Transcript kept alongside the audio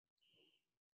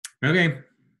Okay,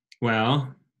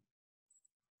 well,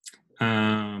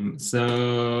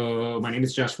 so my name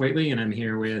is Josh Whiteley, and I'm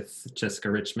here with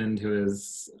Jessica Richmond, who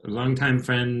is a longtime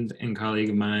friend and colleague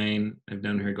of mine. I've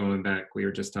known her going back, we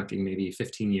were just talking maybe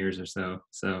 15 years or so.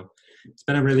 So it's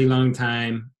been a really long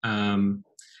time.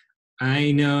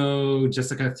 I know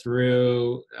Jessica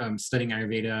through studying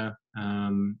Ayurveda.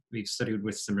 We've studied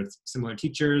with similar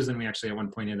teachers, and we actually at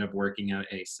one point ended up working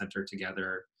at a center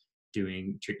together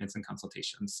doing treatments and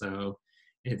consultations. So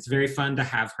it's very fun to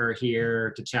have her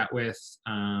here to chat with.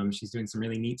 She's doing some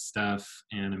really neat stuff,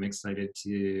 and I'm excited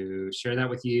to share that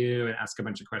with you and ask a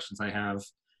bunch of questions I have,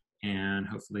 and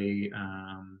hopefully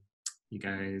you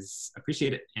guys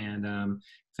appreciate it. And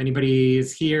if anybody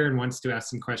is here and wants to ask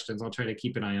some questions, I'll try to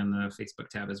keep an eye on the Facebook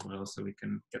tab as well, so we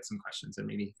can get some questions and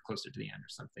maybe closer to the end or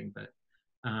something. But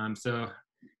so,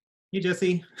 hey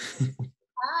Jesse.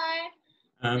 Hi.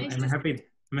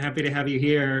 I'm happy to have you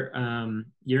here.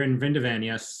 You're in Vrindavan,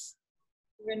 yes?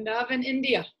 Vrindavan,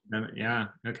 India. Yeah,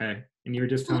 okay. And you were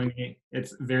just telling me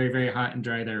it's very, very hot and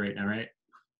dry there right now, right?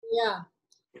 Yeah.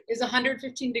 It was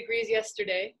 115 degrees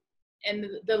yesterday, and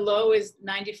the low is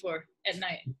 94 at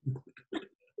night.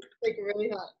 Like really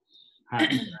hot.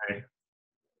 Hot and dry.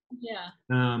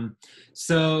 Yeah.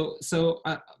 So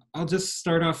I'll just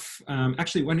start off.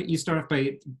 Actually, why don't you start off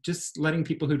by just letting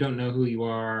people who don't know who you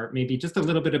are, maybe just a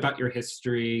little bit about your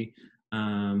history.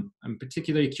 I'm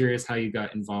particularly curious how you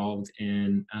got involved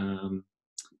in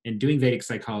doing Vedic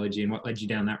psychology and what led you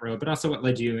down that road, but also what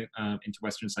led you into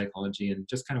Western psychology and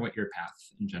just kind of what your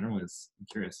path in general is. I'm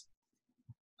curious.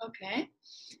 Okay.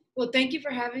 Well, thank you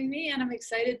for having me, and I'm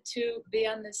excited to be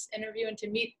on this interview and to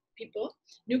meet people,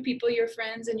 new people, your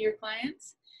friends and your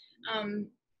clients.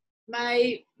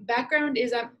 My background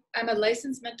is I'm a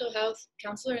licensed mental health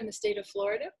counselor in the state of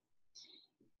Florida.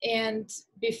 And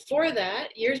before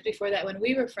that, years before that, when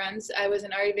we were friends, I was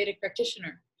an Ayurvedic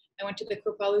practitioner. I went to the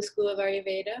Kripalu School of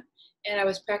Ayurveda, and I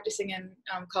was practicing in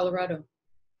Colorado.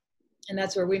 And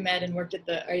that's where we met and worked at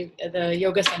the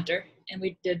yoga center. And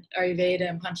we did Ayurveda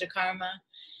and Panchakarma.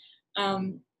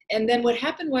 And then what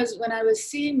happened was when I was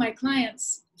seeing my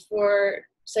clients for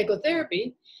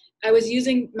psychotherapy, I was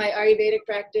using my Ayurvedic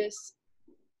practice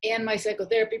and my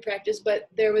psychotherapy practice, but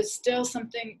there was still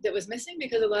something that was missing,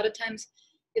 because a lot of times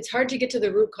it's hard to get to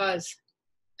the root cause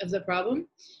of the problem,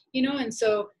 and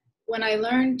so when I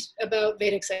learned about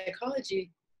Vedic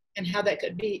psychology and how that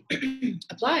could be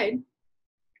applied,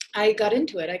 I got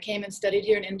into it. I came and studied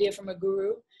here in India from a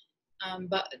guru.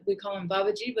 But we call him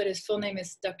Babaji, but his full name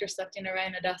is Dr.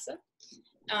 Satyanarayana Dasa.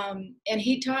 And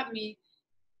he taught me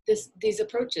these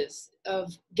approaches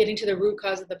of getting to the root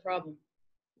cause of the problem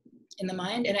in the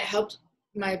mind. And it helped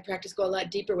my practice go a lot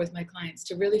deeper with my clients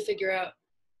to really figure out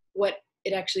what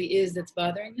it actually is that's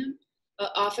bothering them.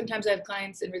 Oftentimes I have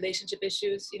clients in relationship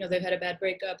issues. They've had a bad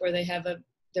breakup, or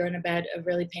they're in a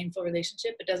really painful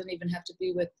relationship. It doesn't even have to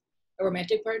be with a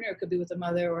romantic partner. It could be with a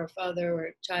mother or a father or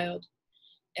a child.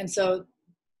 And so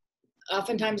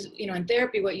oftentimes, in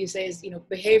therapy, what you say is,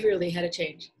 behaviorally how to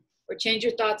change, or change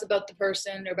your thoughts about the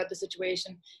person or about the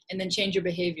situation, and then change your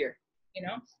behavior,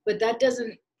 but that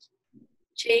doesn't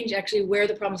change actually where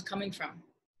the problem's coming from.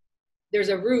 There's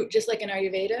a root, just like in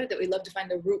Ayurveda, that we love to find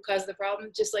the root cause of the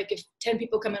problem. Just like if 10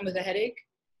 people come in with a headache,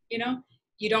 you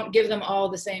don't give them all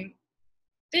the same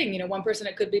thing. One person,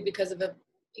 it could be because of a,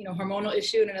 hormonal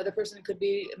issue, and another person it could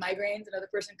be migraines, another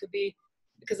person could be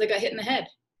because they got hit in the head.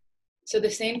 So the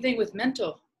same thing with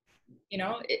mental,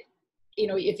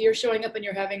 if you're showing up and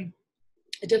you're having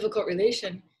a difficult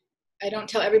relation, I don't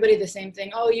tell everybody the same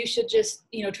thing. Oh, you should just,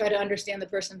 try to understand the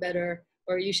person better,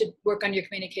 or you should work on your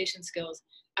communication skills.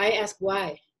 I ask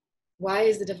why. Why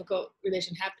is the difficult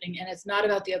relation happening? And it's not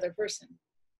about the other person.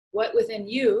 What within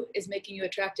you is making you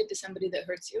attracted to somebody that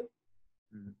hurts you?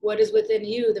 Mm-hmm. What is within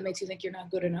you that makes you think you're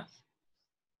not good enough?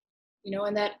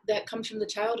 And that comes from the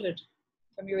childhood,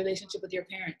 from your relationship with your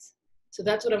parents. So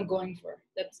that's what I'm going for.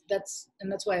 That's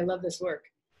why I love this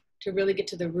work, to really get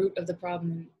to the root of the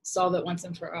problem and solve it once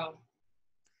and for all.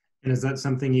 And is that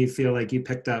something you feel like you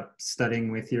picked up studying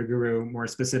with your guru more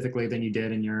specifically than you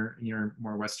did in your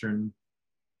more Western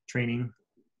training?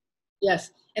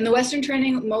 Yes. In the Western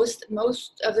training, most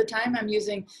of the time I'm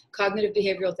using cognitive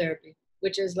behavioral therapy,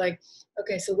 which is like,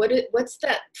 okay, so what's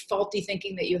that faulty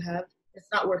thinking that you have? It's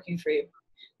not working for you.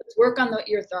 Let's work on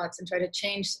your thoughts and try to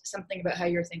change something about how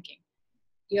you're thinking.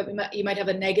 You might have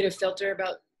a negative filter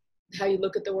about how you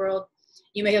look at the world.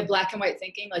 You may have black and white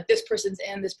thinking, like this person's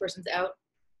in, this person's out,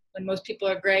 when most people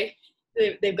are gray.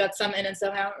 They've got some in and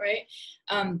some out, right?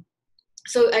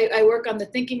 So I work on the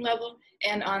thinking level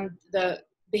and on the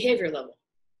behavior level.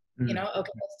 Okay,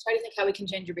 let's try to think how we can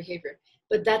change your behavior.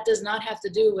 But that does not have to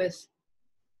do with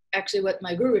actually what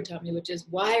my guru taught me, which is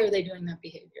why are they doing that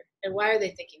behavior? And why are they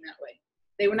thinking that way?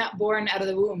 They were not born out of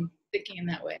the womb thinking in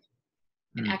that way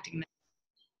and acting that way.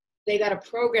 They got a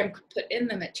program put in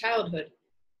them at childhood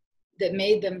that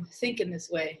made them think in this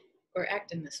way or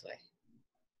act in this way.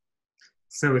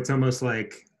 So it's almost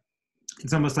like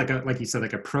like you said,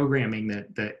 like a programming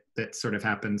that sort of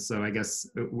happens. So I guess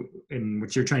and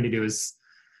what you're trying to do is,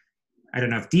 I don't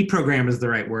know if deprogram is the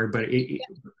right word, but it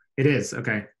is,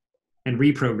 okay. And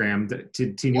reprogram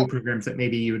to new programs that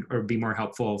maybe you would, or be more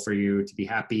helpful for you to be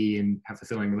happy and have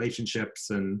fulfilling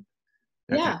relationships and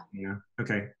that kind of thing,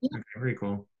 okay. Okay, very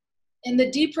cool. And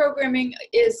the deprogramming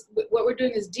is, what we're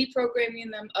doing is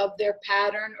deprogramming them of their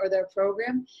pattern or their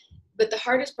program. But the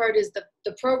hardest part is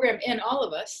the program in all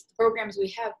of us, the programs we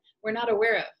have, we're not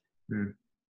aware of.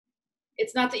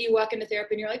 It's not that you walk into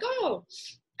therapy and you're like, oh,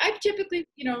 I typically,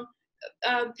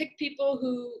 pick people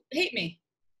who hate me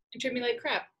and treat me like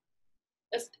crap.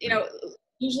 That's,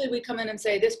 usually we come in and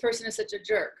say, this person is such a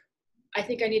jerk. I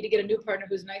think I need to get a new partner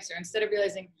who's nicer, instead of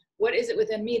realizing, what is it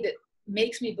within me that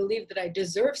makes me believe that I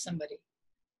deserve somebody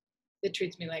that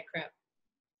treats me like crap?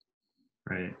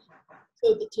 Right.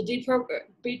 So to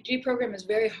deprogram is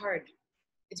very hard.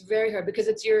 It's very hard because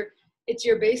it's your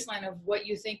baseline of what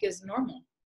you think is normal.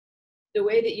 The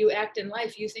way that you act in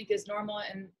life, you think is normal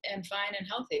and fine and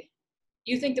healthy.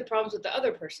 You think the problem's with the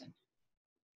other person.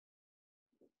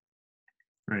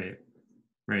 Right.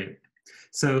 Right.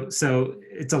 So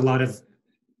it's a lot of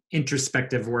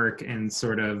introspective work and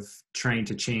sort of trying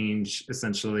to change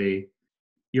essentially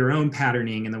your own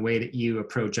patterning and the way that you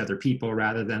approach other people,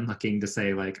 rather than looking to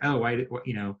say like, oh, why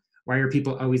are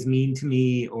people always mean to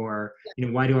me? Or,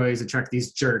 why do I always attract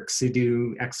these jerks who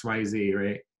do X, Y, Z,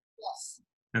 right? Yes.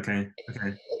 Okay. Okay.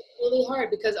 It's really hard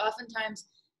because oftentimes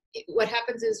what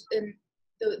happens is in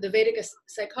the Vedic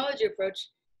psychology approach,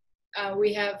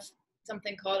 we have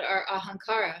something called our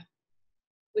ahankara,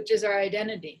 which is our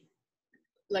identity,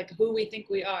 like who we think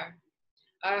we are.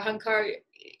 Our ahankara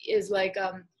is like,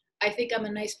 I think I'm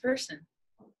a nice person.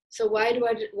 So why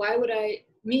would I,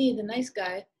 me, the nice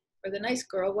guy or the nice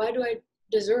girl, why do I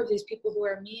deserve these people who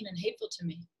are mean and hateful to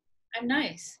me? I'm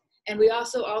nice. And we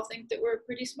also all think that we're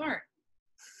pretty smart.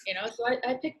 So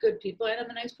I pick good people and I'm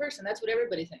a nice person. That's what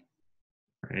everybody thinks.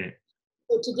 Right.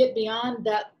 So to get beyond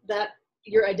that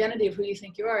your identity of who you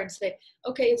think you are and say,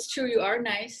 okay, it's true, you are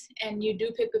nice and you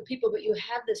do pick good people, but you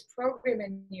have this program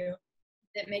in you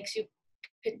that makes you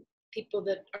pick people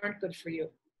that aren't good for you,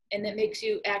 and that makes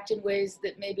you act in ways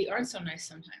that maybe aren't so nice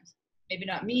sometimes. Maybe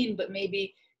not mean, but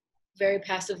maybe very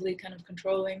passively kind of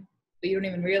controlling, but you don't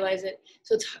even realize it.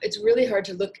 So it's really hard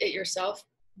to look at yourself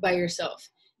by yourself.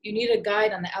 You need a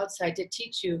guide on the outside to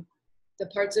teach you the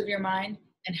parts of your mind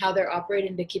and how they're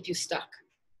operating to keep you stuck.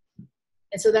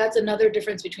 And so that's another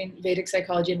difference between Vedic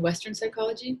psychology and Western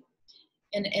psychology.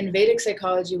 In Vedic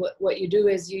psychology, what you do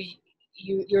is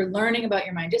you're learning about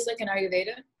your mind, just like in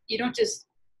Ayurveda. You don't just,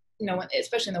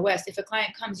 especially in the West, if a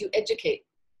client comes, you educate.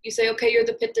 You say, okay, you're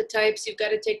the Pitta types, you've got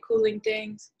to take cooling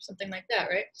things, something like that,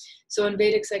 right? So in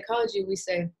Vedic psychology, we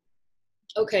say,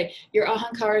 okay, your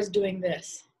ahankara is doing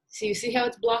this. So you see how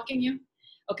it's blocking you?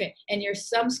 Okay, and your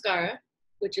samskara,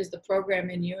 which is the program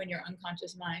in you and your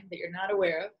unconscious mind that you're not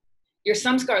aware of, your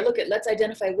samskara, let's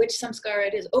identify which samskara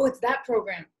it is. Oh, it's that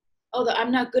program. Oh, the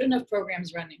I'm not good enough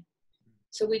program's running.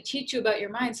 So we teach you about your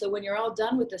mind. So when you're all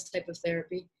done with this type of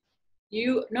therapy,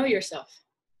 you know yourself.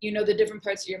 You know the different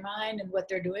parts of your mind and what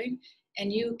they're doing.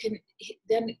 And you can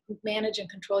then manage and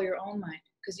control your own mind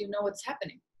because you know what's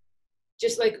happening.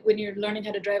 Just like when you're learning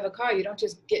how to drive a car, you don't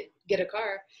just get a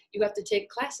car. You have to take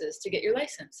classes to get your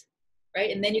license, right?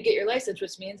 And then you get your license,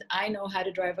 which means I know how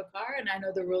to drive a car and I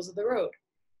know the rules of the road.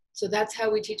 So that's how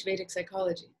we teach Vedic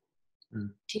psychology,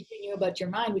 teaching you about your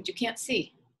mind, which you can't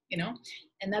see,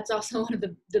 and that's also one of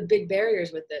the big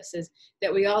barriers with this is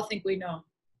that we all think we know,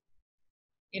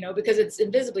 because it's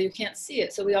invisible, you can't see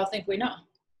it. So we all think we know.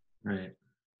 Right.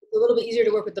 It's a little bit easier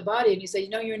to work with the body and you say,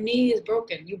 your knee is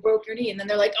broken. You broke your knee. And then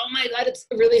they're like, oh my God, it's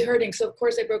really hurting. So of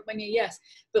course I broke my knee. Yes.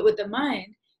 But with the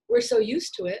mind, we're so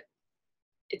used to it.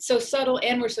 It's so subtle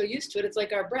and we're so used to it. It's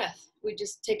like our breath. We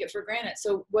just take it for granted.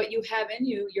 So what you have in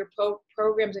you, your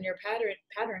programs and your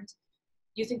patterns,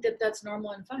 you think that that's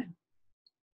normal and fine.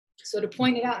 So to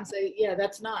point it out and say, yeah,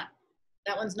 that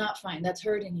one's not fine. That's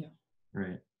hurting you.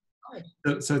 Right.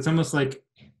 So it's almost like,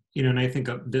 and I think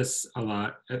of this a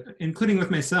lot, including with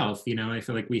myself, I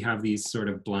feel like we have these sort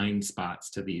of blind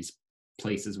spots to these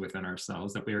places within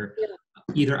ourselves that we're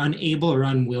either unable or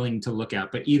unwilling to look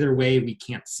at, but either way, we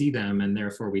can't see them and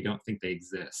therefore we don't think they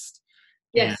exist.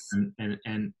 Yes.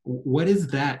 And what is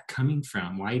that coming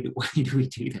from? Why do we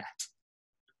do that?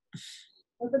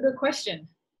 That's a good question.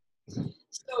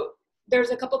 So there's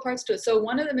a couple parts to it. So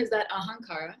one of them is that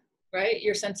ahankara, right?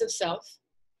 Your sense of self.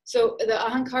 So the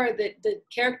ahankara, the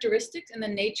characteristics and the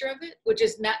nature of it, which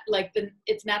is not like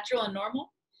it's natural and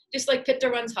normal, just like pitta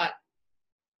runs hot.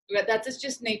 But that's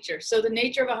just nature. So the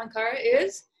nature of ahankara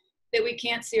is that we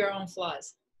can't see our own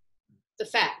flaws. The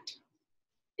fact.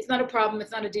 It's not a problem.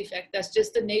 It's not a defect. That's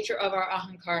just the nature of our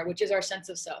ahankara, which is our sense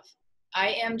of self. I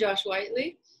am Josh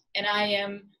Whiteley, and I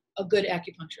am a good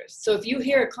acupuncturist. So if you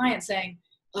hear a client saying,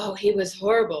 oh, he was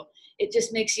horrible, it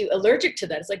just makes you allergic to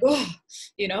that. It's like, oh,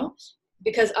 you know,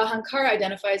 because ahankara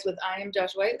identifies with I am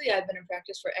Josh Whiteley. I've been in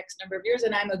practice for X number of years,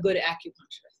 and I'm a good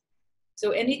acupuncturist.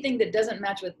 So anything that doesn't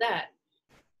match with that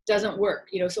doesn't work.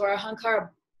 You know, so our ahankara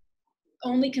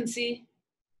only can see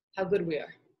how good we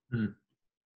are. Mm.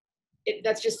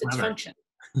 That's just its function.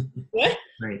 What?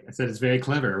 Right. I said it's very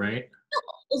clever, right?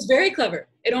 It's very clever.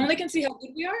 It only can see how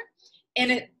good we are,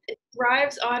 and it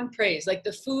thrives on praise. Like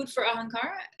the food for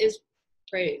ahankara is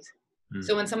praise. Mm.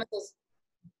 So when someone says,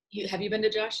 have you been to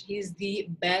Josh? He's the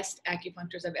best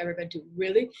acupuncturist I've ever been to.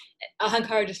 Really?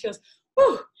 Ahankara just feels,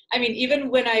 whew. I mean,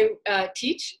 even when I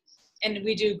teach and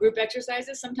we do group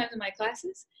exercises, sometimes in my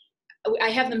classes, I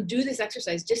have them do this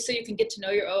exercise just so you can get to know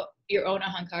your own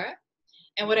ahankara.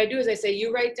 And what I do is I say,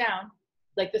 you write down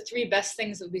like the 3 best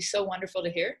things that would be so wonderful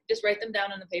to hear. Just write them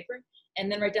down on the paper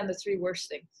and then write down the 3 worst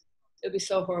things. It would be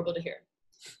so horrible to hear.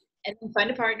 And then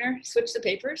find a partner, switch the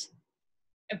papers,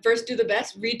 and first do the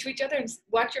best, read to each other and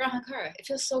watch your ahankara. It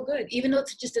feels so good, even though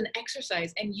it's just an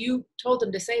exercise and you told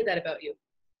them to say that about you.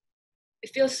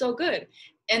 It feels so good.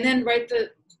 And then write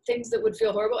the things that would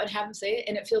feel horrible and have them say it.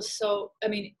 And it feels so, I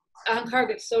mean, ahankara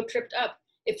gets so tripped up,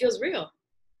 it feels real.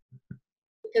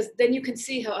 Because then you can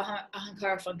see how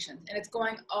ahankara functions, and it's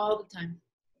going all the time.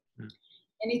 Mm.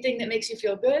 Anything that makes you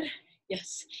feel good,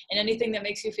 yes. And anything that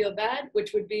makes you feel bad,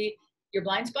 which would be your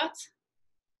blind spots,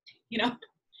 you know,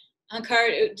 ahankara,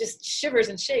 it just shivers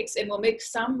and shakes and will make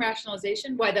some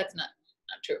rationalization why that's not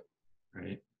true.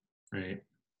 Right, right.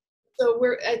 So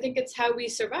I think it's how we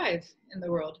survive in the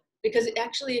world. Because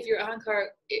actually, if your ahankara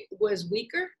was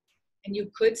weaker and you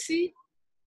could see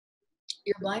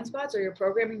your blind spots or your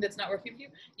programming that's not working for you,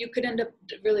 you could end up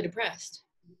really depressed.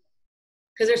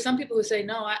 Because there's some people who say,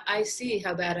 no, I see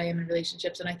how bad I am in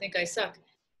relationships and I think I suck.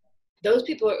 Those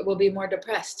people will be more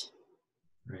depressed.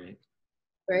 Right.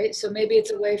 Right? So maybe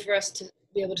it's a way for us to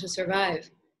be able to survive,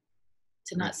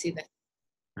 to not see that.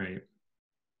 Right.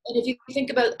 And if you think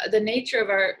about the nature of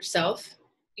our self,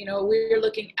 you know, we're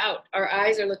looking out. Our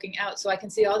eyes are looking out. So I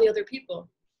can see all the other people,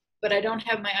 but I don't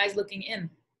have my eyes looking in.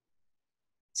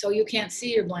 So you can't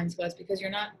see your blind spots because you're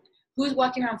not, who's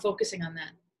walking around focusing on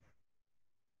that?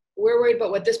 We're worried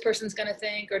about what this person's going to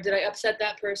think, or did I upset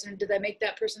that person? Did I make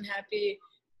that person happy?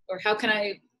 Or how can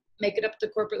I make it up the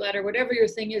corporate ladder? Whatever your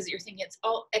thing is, you're thinking it's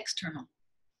all external.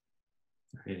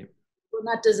 Right. We're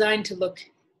not designed to look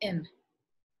in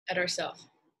at ourselves,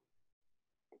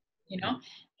 you know?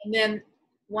 And then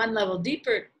one level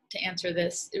deeper to answer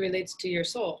this, it relates to your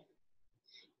soul,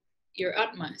 your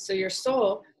atma. So your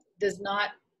soul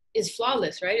is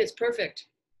flawless, right? It's perfect.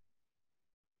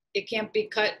 It can't be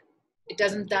cut. It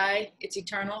doesn't die. It's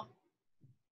eternal,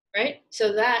 right?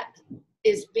 So that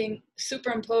is being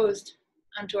superimposed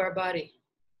onto our body.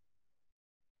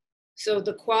 So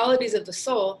the qualities of the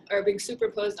soul are being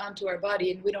superimposed onto our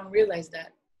body, and we don't realize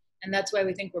that. And that's why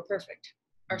we think we're perfect.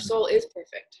 Our soul is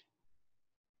perfect.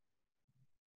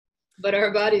 But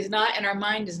our body's not, and our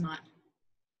mind is not.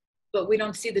 But we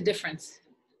don't see the difference.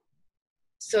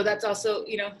 So that's also,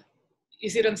 you know, you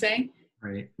see what I'm saying?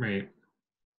 Right, right.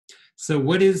 So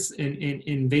what is,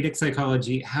 in Vedic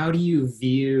psychology, how do you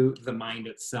view the mind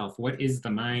itself? What is the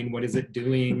mind? What is it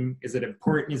doing? Is it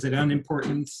important? Is it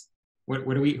unimportant? What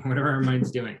are our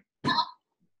minds doing?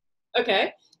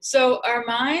 Okay, so our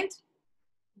mind,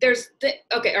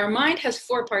 our mind has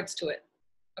 4 parts to it,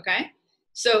 okay?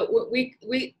 So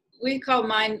we call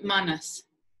mind manas.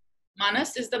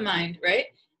 Manas is the mind, right?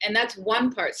 And that's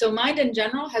 1 part. So mind in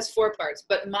general has 4 parts,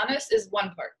 but manas is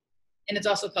 1 part, and it's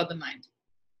also called the mind.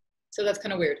 So that's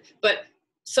kind of weird. But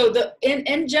so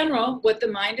in general, what the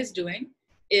mind is doing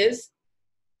is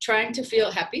trying to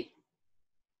feel happy,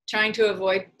 trying to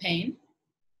avoid pain,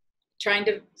 trying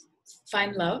to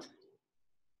find love,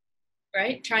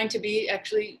 right? Trying to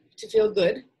feel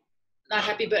good, not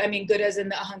happy, but I mean good as in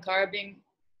the ahankara, being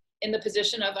in the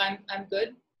position of I'm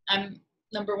good, I'm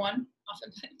number 1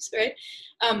 oftentimes, right?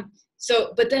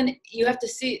 But then you have to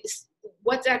see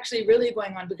what's actually really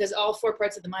going on, because all 4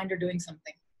 parts of the mind are doing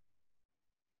something.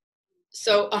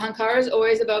 So ahankara is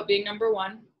always about being number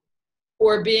 1,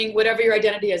 or being whatever your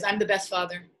identity is. I'm the best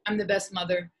father. I'm the best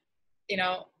mother. You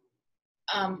know,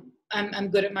 I'm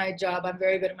good at my job. I'm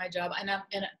very good at my job. And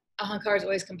ahankara is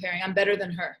always comparing. I'm better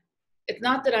than her. It's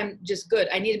not that I'm just good.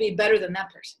 I need to be better than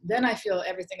that person. Then I feel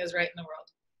everything is right in the world.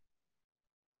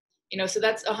 You know, so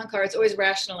that's ahankara. It's always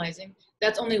rationalizing.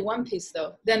 That's only one piece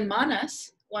though. Then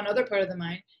manas, one other part of the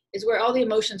mind, is where all the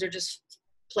emotions are just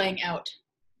playing out.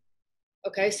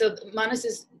 Okay, so manas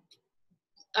is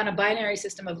on a binary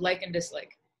system of like and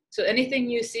dislike. So anything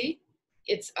you see,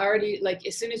 it's already like,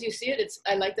 as soon as you see it, it's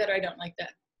I like that or I don't like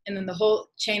that. And then the whole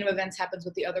chain of events happens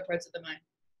with the other parts of the mind.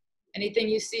 Anything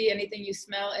you see, anything you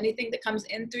smell, anything that comes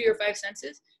in through your five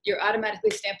senses, you're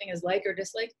automatically stamping as like or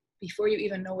dislike before you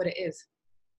even know what it is.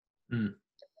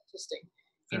 Interesting.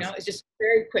 You know, it's just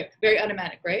very quick, very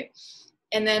automatic, right?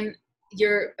 And then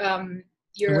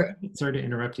sorry to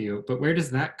interrupt you, but where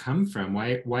does that come from?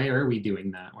 Why are we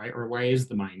doing that? Why is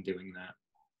the mind doing that?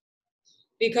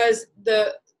 Because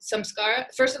the samskara,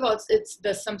 first of all, it's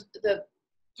the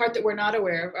part that we're not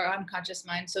aware of, our unconscious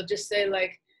mind. So just say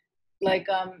like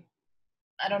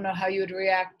I don't know how you would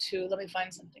react to, let me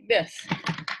find something. This.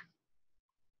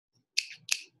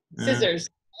 Scissors.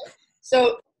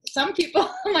 So some people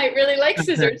might really like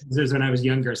scissors. Scissors when I was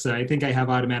younger, so I think I have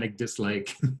automatic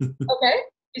dislike. Okay.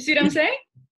 You see what I'm saying?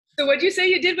 So what'd you say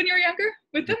you did when you were younger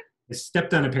with them? I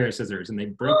stepped on a pair of scissors and they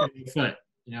broke my foot.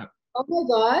 Yeah. Oh my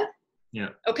God. Yeah.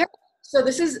 Okay. So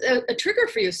this is a trigger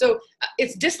for you. So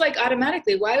it's dislike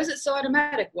automatically. Why is it so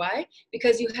automatic? Why?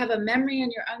 Because you have a memory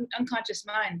in your unconscious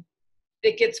mind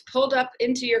that gets pulled up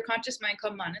into your conscious mind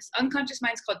called manas. Unconscious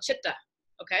mind is called chitta.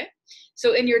 Okay.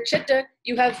 So in your chitta,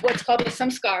 you have what's called a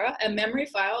samskara, a memory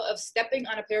file of stepping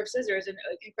on a pair of scissors in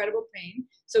incredible pain.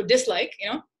 So dislike,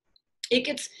 you know, it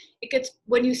gets,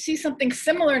 when you see something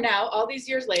similar now, all these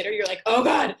years later, you're like, oh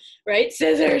God, right?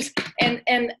 Scissors.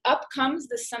 And up comes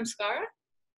the samskara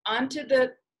onto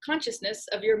the consciousness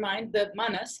of your mind, the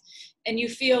manas, and you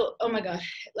feel, oh my God,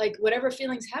 like whatever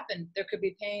feelings happen, there could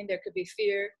be pain, there could be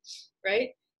fear, right?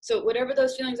 So whatever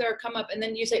those feelings are come up, and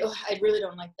then you say, oh, I really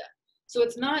don't like that. So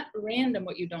it's not random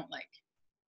what you don't like.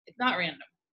 It's not random.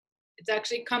 It's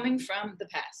actually coming from the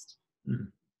past. Mm-hmm.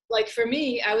 Like for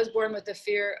me, I was born with the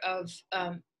fear of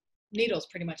needles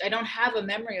pretty much. I don't have a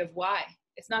memory of why.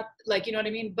 It's not like, you know what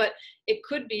I mean? But it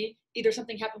could be either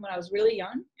something happened when I was really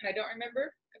young and I don't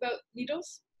remember about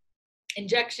needles,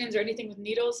 injections or anything with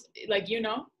needles, like, you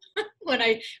know, when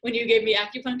you gave me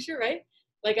acupuncture, right?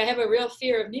 Like I have a real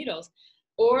fear of needles.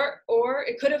 Or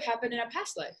it could have happened in a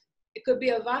past life. It could be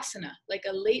a vasana, like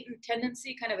a latent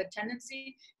tendency, kind of a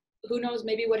tendency. Who knows,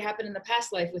 maybe what happened in the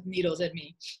past life with needles at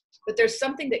me. But there's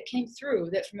something that came through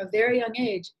that from a very young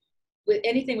age, with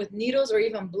anything with needles or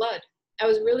even blood. I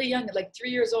was really young, like 3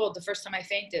 years old, the first time I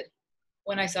fainted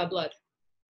when I saw blood.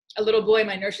 A little boy in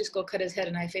my nursery school cut his head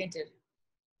and I fainted.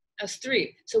 I was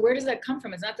 3. So where does that come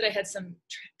from? It's not that I had some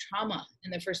trauma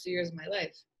in the first 2 years of my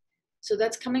life. So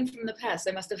that's coming from the past.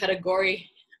 I must have had a gory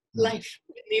life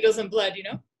with needles and blood, you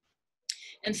know?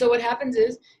 And so what happens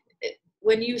is,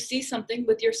 when you see something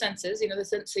with your senses, you know,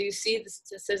 so you see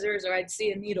the scissors or I'd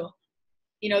see a needle,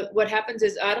 you know, what happens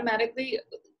is automatically,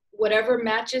 whatever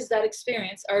matches that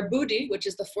experience, our buddhi, which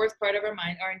is the fourth part of our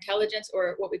mind, our intelligence,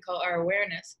 or what we call our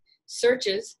awareness,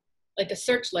 searches like a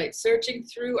searchlight, searching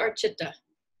through our chitta,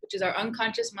 which is our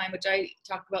unconscious mind, which I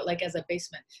talk about like as a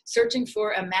basement, searching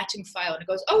for a matching file. And it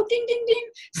goes, oh, ding, ding, ding,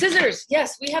 scissors.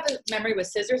 Yes, we have a memory with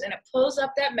scissors, and it pulls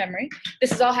up that memory.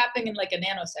 This is all happening in like a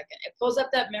nanosecond. It pulls up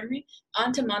that memory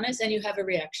onto manas, and you have a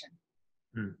reaction.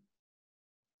 Hmm.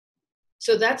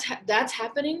 So that's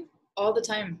happening all the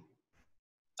time.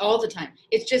 All the time.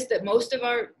 It's just that most of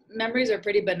our memories are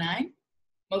pretty benign.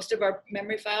 Most of our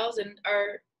memory files and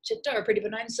our chitta are pretty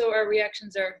benign. So our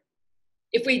reactions are,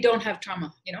 if we don't have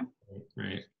trauma, you know,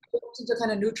 right? Reactions are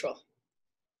kind of neutral,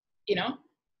 you know.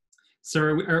 So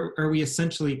are we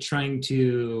essentially trying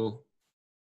to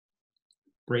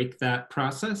break that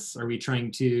process? Are we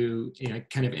trying to, you know,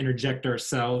 kind of interject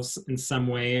ourselves in some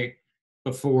way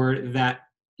before that,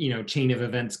 you know, chain of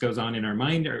events goes on in our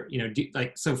mind? Or, you know,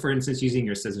 so for instance, using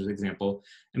your scissors example,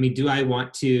 I mean, do I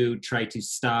want to try to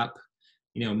stop,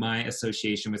 you know, my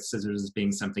association with scissors as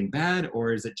being something bad,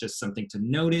 or is it just something to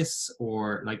notice?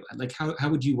 Or like how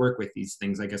would you work with these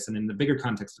things, I guess? And in the bigger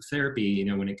context of therapy, you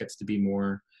know, when it gets to be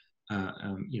more,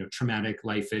 you know, traumatic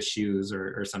life issues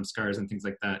or some scars and things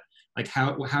like that, like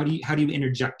how do you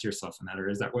interject yourself in that? Or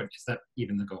is that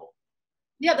even the goal?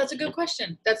 Yeah, that's a good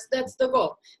question. That's the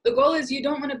goal. The goal is you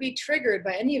don't want to be triggered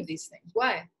by any of these things.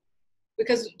 Why?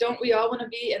 Because don't we all want to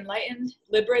be enlightened,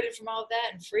 liberated from all of that,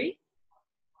 and free?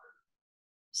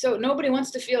 So nobody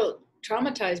wants to feel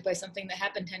traumatized by something that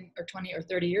happened 10 or 20 or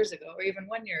 30 years ago, or even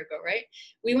 1 year ago, right?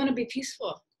 We want to be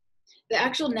peaceful. The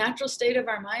actual natural state of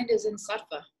our mind is in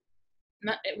sattva.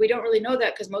 We don't really know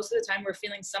that because most of the time we're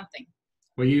feeling something.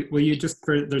 Will you just,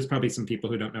 there's probably some people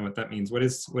who don't know what that means. What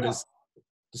is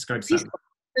describe sattva? Peaceful.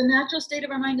 The natural state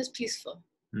of our mind is peaceful.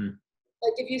 Hmm.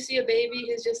 Like if you see a baby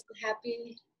who's just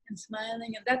happy and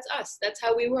smiling, and that's us. That's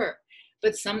how we were.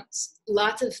 But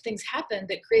lots of things happened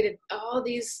that created all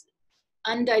these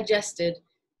undigested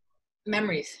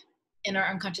memories in our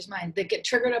unconscious mind that get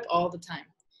triggered up all the time.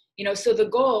 So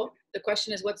the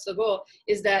question is, what's the goal?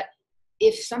 Is that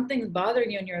if something's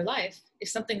bothering you in your life, if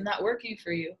something's not working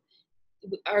for you,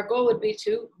 our goal would be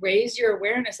to raise your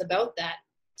awareness about that.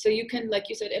 So you can, like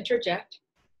you said, interject.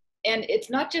 And it's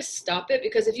not just stop it,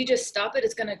 because if you just stop it,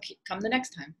 it's going to come the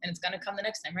next time, and it's going to come the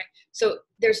next time, right? So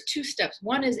there's two steps.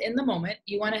 One is in the moment.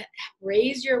 You want to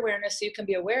raise your awareness so you can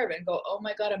be aware of it and go, oh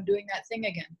my God, I'm doing that thing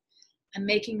again. I'm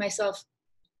making myself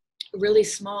really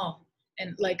small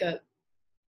and like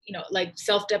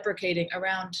self-deprecating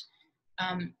around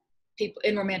people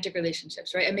in romantic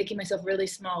relationships, right? I'm making myself really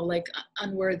small, like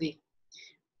unworthy.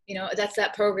 That's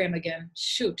that program again.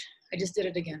 Shoot, I just did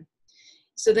it again.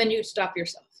 So then you stop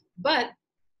yourself. But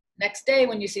next day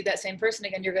when you see that same person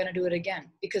again, you're going to do it again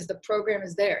because the program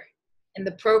is there and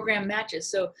the program matches.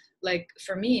 So like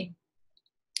for me,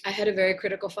 I had a very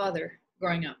critical father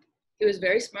growing up. He was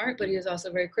very smart, but he was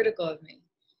also very critical of me.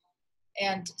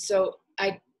 And so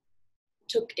I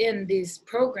took in these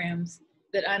programs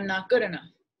that I'm not good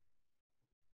enough,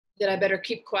 that I better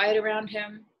keep quiet around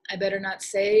him. I better not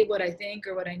say what I think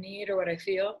or what I need or what I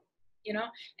feel,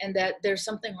 and that there's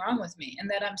something wrong with me and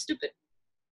that I'm stupid.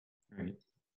 Right.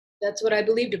 That's what I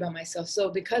believed about myself. So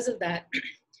because of that,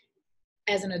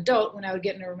 as an adult, when I would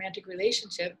get in a romantic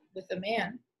relationship with a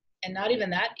man, and not even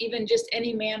that, even just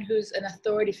any man who's an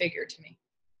authority figure to me,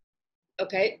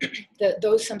 okay,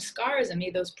 some scars in me,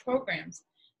 those programs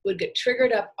would get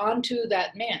triggered up onto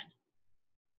that man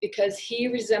because he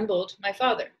resembled my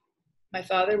father. My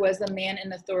father was the man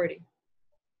in authority,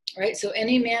 right? So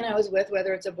any man I was with,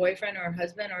 whether it's a boyfriend or a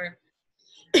husband or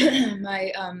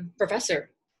my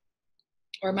professor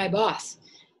or my boss,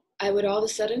 I would all of a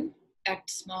sudden act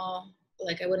small,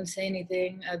 like I wouldn't say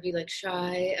anything. I'd be like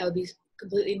shy. I would be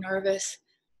completely nervous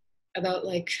about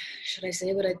like, should I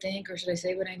say what I think or should I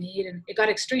say what I need? And it got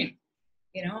extreme.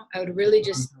 I would really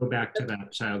just go back to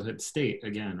that childhood state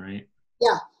again, right?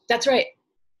 Yeah, that's right.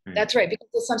 That's right. Because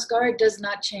the samskara does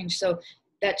not change. So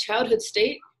that childhood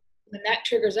state, when that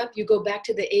triggers up, you go back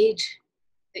to the age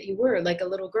that you were, like a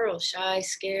little girl, shy,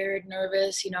 scared,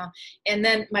 nervous, and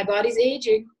then my body's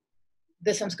aging,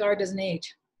 the samskara doesn't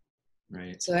age.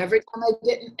 Right. So every time I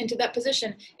get into that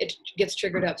position, it gets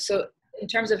triggered up. So in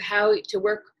terms of how to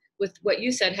work with what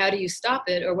you said, how do you stop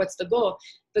it, or what's the goal?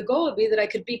 The goal would be that I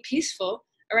could be peaceful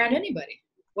around anybody.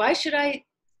 Why should I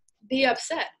be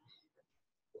upset?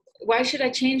 Why should I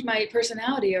change my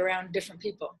personality around different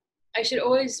people? I should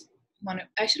always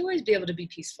be able to be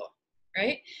peaceful,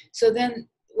 right? So then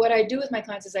what I do with my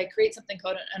clients is I create something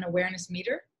called an awareness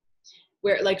meter,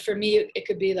 where like for me, it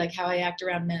could be like how I act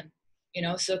around men,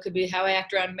 so it could be how I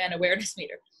act around men awareness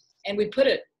meter. And we put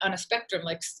it on a spectrum,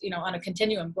 like, on a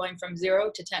continuum going from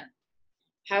 0 to 10.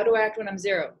 How do I act when I'm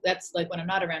 0? That's like when I'm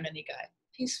not around any guy.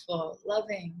 Peaceful,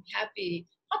 loving, happy,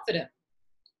 confident.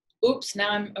 Oops, now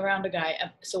I'm around a guy.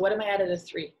 So what am I at a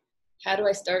 3? How do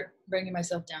I start bringing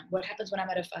myself down? What happens when I'm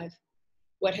at a 5?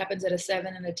 What happens at a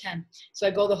 7 and a 10? So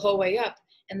I go the whole way up.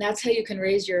 And that's how you can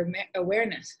raise your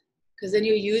awareness. Because then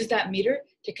you use that meter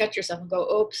to catch yourself and go,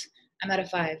 oops, I'm at a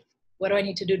 5. What do I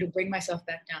need to do to bring myself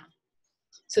back down?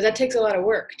 So that takes a lot of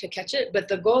work to catch it. But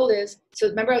the goal is, so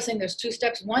remember I was saying there's 2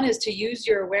 steps. One is to use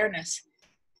your awareness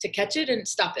to catch it and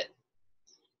stop it.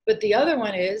 But the other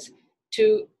one is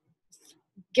to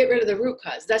get rid of the root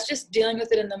cause. That's just dealing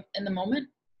with it in the moment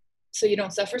so you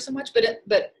don't suffer so much.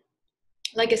 But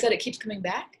like I said, it keeps coming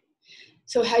back.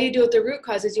 So how you deal with the root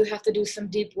cause is you have to do some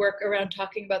deep work around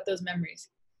talking about those memories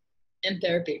in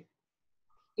therapy.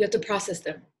 You have to process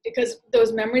them because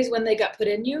those memories, when they got put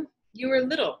in you, you were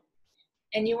little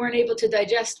and you weren't able to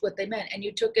digest what they meant. And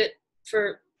you took it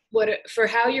for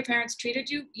how your parents treated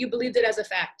you. You believed it as a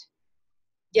fact.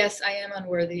 Yes, I am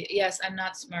unworthy. Yes, I'm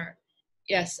not smart.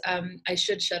 Yes, I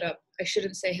should shut up. I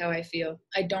shouldn't say how I feel.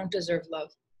 I don't deserve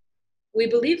love. We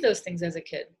believe those things as a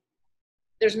kid.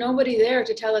 There's nobody there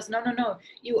to tell us, no,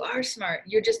 you are smart.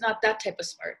 You're just not that type of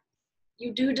smart.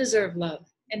 You do deserve love.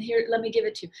 And here, let me give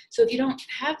it to you. So if you don't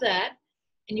have that,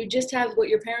 and you just have what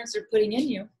your parents are putting in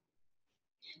you,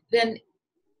 then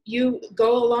you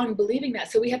go along believing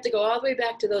that. So we have to go all the way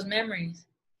back to those memories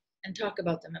and talk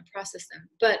about them and process them.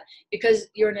 But because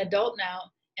you're an adult now,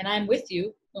 and I'm with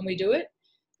you when we do it,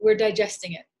 we're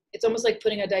digesting it. It's almost like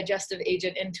putting a digestive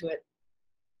agent into it.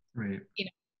 Right. You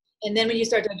know, and then when you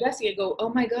start digesting it, go, oh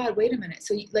my God, wait a minute.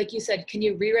 So like you said, can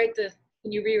you rewrite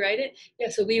it? Yeah.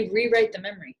 So we rewrite the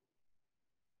memory.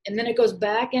 And then it goes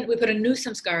back and we put a new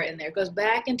samskara in there. It goes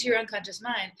back into your unconscious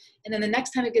mind. And then the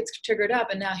next time it gets triggered up,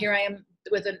 and now here I am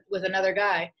with another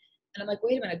guy. And I'm like,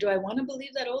 wait a minute, do I want to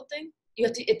believe that old thing?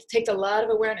 It takes a lot of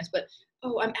awareness, but,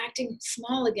 oh, I'm acting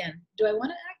small again. Do I want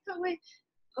to act that way?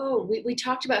 Oh, we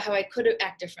talked about how I could have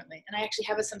acted differently. And I actually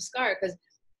have a samskara, because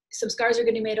samskaras are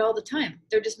getting made all the time.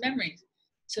 They're just memories.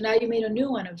 So now you made a new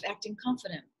one of acting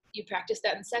confident. You practice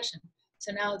that in session.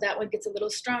 So now that one gets a little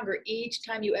stronger each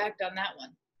time you act on that one.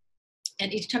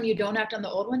 And each time you don't act on the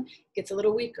old one, it gets a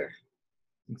little weaker.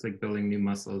 It's like building new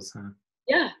muscles, huh?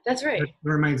 Yeah, that's right. It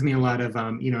reminds me a lot of,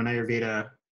 in Ayurveda,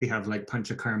 we have like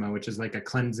panchakarma, which is like a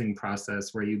cleansing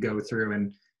process where you go through,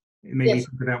 and it made me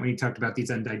think about when you talked about these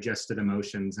undigested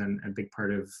emotions, and a big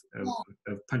part of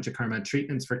panchakarma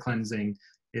treatments for cleansing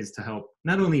is to help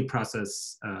not only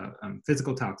process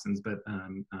physical toxins, but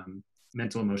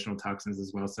mental, emotional toxins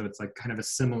as well. So it's like kind of a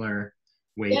similar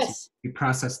way to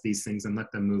process these things and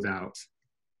let them move out.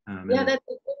 Yeah, that's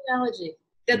a good analogy.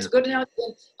 That's good analogy.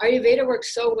 Ayurveda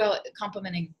works so well at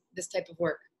complementing this type of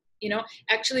work.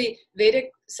 Actually,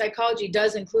 Vedic psychology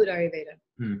does include Ayurveda.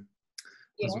 Those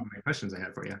are one of my questions I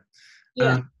had for you.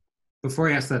 Yeah. Before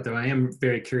I ask that, though, I am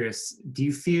very curious. Do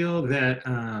you feel that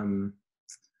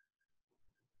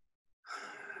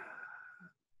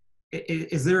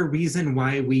is there a reason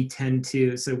why we tend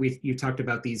to, so you talked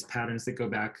about these patterns that go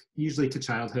back usually to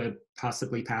childhood,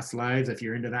 possibly past lives, if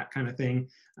you're into that kind of thing,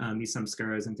 these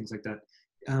samskaras and things like that.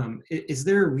 Is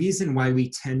there a reason why we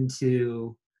tend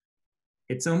to,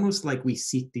 it's almost like we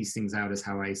seek these things out, is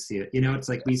how I see it. It's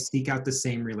like we seek out the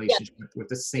same relationship with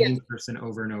the same person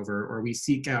over and over, or we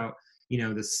seek out,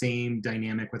 the same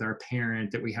dynamic with our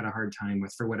parent that we had a hard time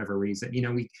with for whatever reason.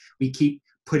 We keep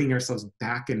putting ourselves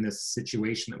back in this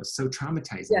situation that was so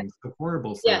traumatizing, so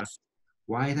horrible for us.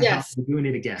 Why the hell are we doing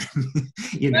it again?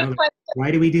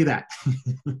 Why do we do that?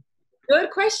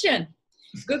 Good question.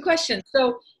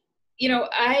 So,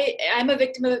 I'm a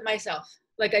victim of it myself.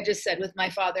 Like I just said, with my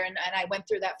father, and I went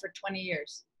through that for 20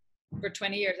 years. For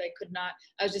 20 years,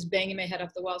 I was just banging my head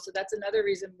off the wall. So that's another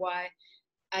reason why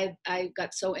I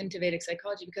got so into Vedic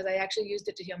psychology, because I actually used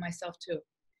it to heal myself too.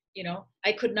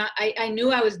 I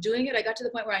knew I was doing it. I got to the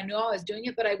point where I knew I was doing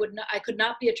it, but I could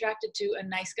not be attracted to a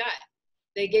nice guy.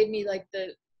 They gave me like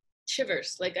the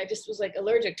shivers. Like I just was like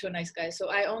allergic to a nice guy. So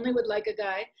I only would like a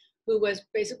guy who was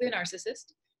basically a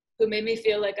narcissist, who made me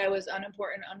feel like I was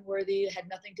unimportant, unworthy, had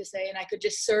nothing to say, and I could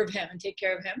just serve him and take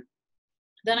care of him.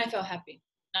 Then I felt happy.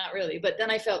 Not really, but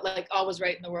then I felt like all was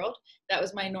right in the world. That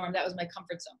was my norm. That was my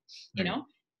comfort zone,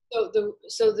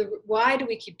 So why do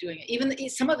we keep doing it? Even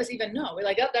some of us even know. We're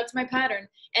like, oh, that's my pattern.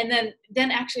 And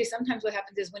then actually sometimes what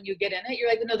happens is when you get in it, you're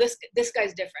like, no, this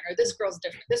guy's different, or this girl's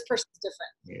different. This person's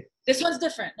different. This one's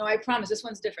different. No, I promise this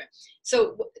one's different.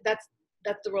 So that's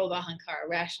the role of ahankara,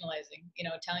 rationalizing,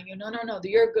 telling you, no,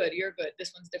 you're good.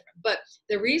 This one's different. But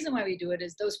the reason why we do it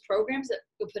is those programs that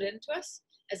were put into us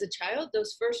as a child,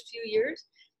 those first few years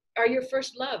are your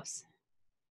first loves.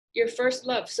 Your first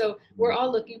love. So we're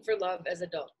all looking for love as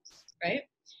adults, right?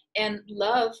 And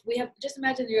love, just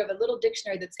imagine you have a little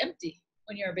dictionary that's empty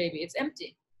when you're a baby. It's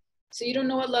empty. So you don't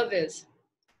know what love is.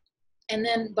 And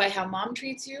then by how mom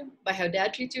treats you, by how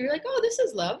dad treats you, you're like, oh, this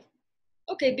is love.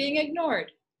 Okay, being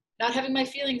ignored, not having my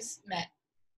feelings met,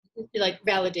 like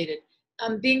validated,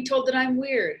 being told that I'm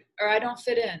weird, or I don't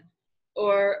fit in,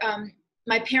 or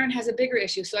my parent has a bigger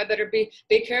issue, so I better be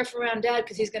careful around dad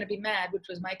because he's going to be mad, which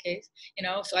was my case,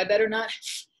 so I better not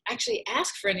actually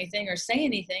ask for anything or say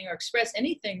anything or express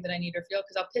anything that I need or feel,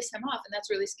 because I'll piss him off, and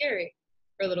that's really scary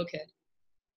for a little kid,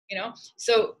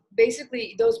 So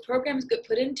basically those programs get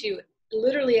put into you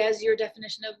literally as your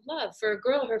definition of love. For a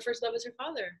girl, her first love is her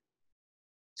father.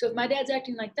 So if my dad's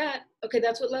acting like that, okay,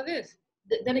 that's what love is.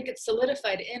 Then it gets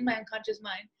solidified in my unconscious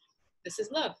mind. This is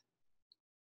love.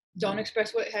 Don't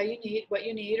express what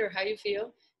you need or how you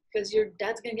feel, because your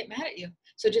dad's going to get mad at you.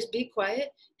 So just be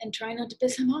quiet and try not to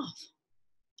piss him off.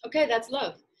 Okay, that's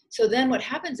love. So then what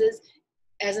happens is,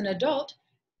 as an adult,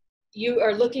 you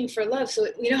are looking for love. So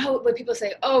how when people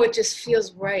say, oh, it just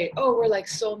feels right. Oh, we're like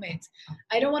soulmates.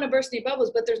 I don't want to burst any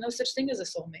bubbles, but there's no such thing as a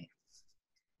soulmate.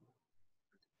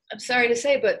 I'm sorry to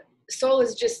say, but soul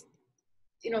is just,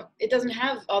 it doesn't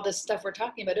have all this stuff we're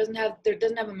talking about. It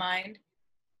doesn't have a mind.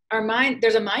 Our mind,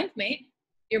 there's a mind mate.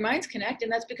 Your minds connect,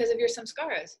 and that's because of your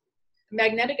samskaras.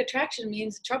 Magnetic attraction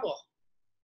means trouble.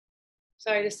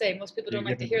 Sorry to say, most people don't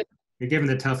like to hear that. You're giving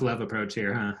the tough love approach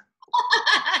here, huh?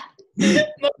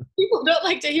 Most people don't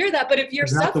like to hear that, but if you're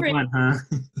suffering, the one,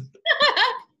 huh?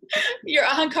 Your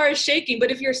ahankara is shaking.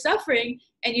 But if you're suffering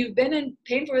and you've been in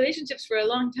painful relationships for a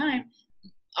long time,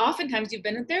 oftentimes you've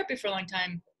been in therapy for a long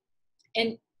time.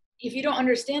 And if you don't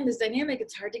understand this dynamic,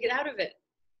 it's hard to get out of it.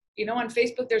 You know, on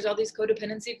Facebook, there's all these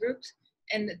codependency groups,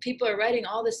 and people are writing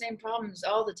all the same problems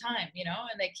all the time, you know,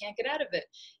 and they can't get out of it.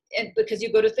 And because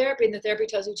you go to therapy and the therapy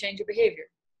tells you change your behavior.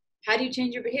 How do you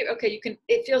change your behavior? Okay,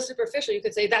 it feels superficial. You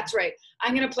could say, that's right.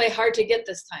 I'm going to play hard to get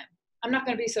this time. I'm not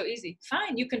going to be so easy.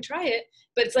 Fine, you can try it,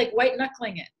 but it's like white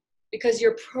knuckling it, because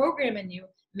your program in you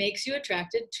makes you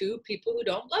attracted to people who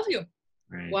don't love you.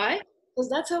 Right. Why? Because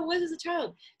that's how it was as a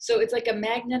child. So it's like a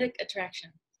magnetic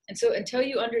attraction. And so until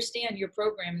you understand your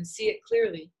program and see it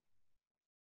clearly,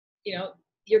 you know,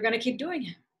 you're going to keep doing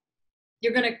it.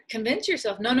 You're going to convince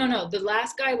yourself, no. The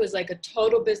last guy was like a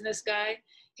total business guy.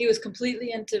 He was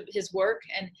completely into his work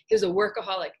and he was a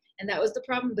workaholic. And that was the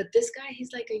problem. But this guy,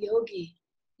 he's like a yogi.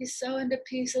 He's so into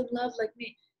peace and love like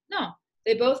me. No,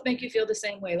 they both make you feel the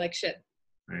same way, like shit.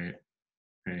 Right.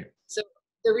 So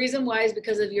the reason why is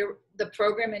because of the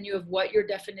program in you of what your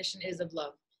definition is of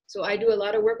love. So I do a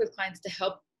lot of work with clients to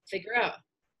help figure out.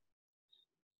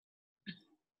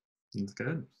 That's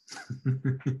good.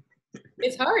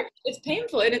 It's hard. It's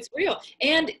painful and it's real.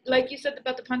 And like you said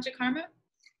about the panchakarma,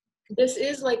 this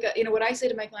is like you know, what I say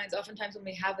to my clients oftentimes when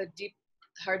we have a deep,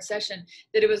 hard session,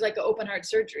 that it was like an open heart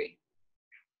surgery.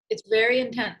 It's very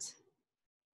intense.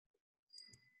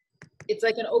 It's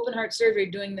like an open heart surgery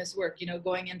doing this work, you know,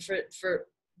 going in for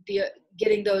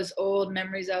getting those old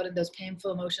memories out and those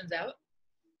painful emotions out.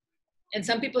 And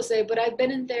some people say, but I've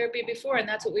been in therapy before, and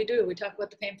that's what we do. We talk about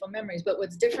the painful memories. But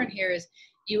what's different here is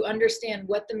you understand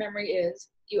what the memory is,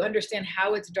 you understand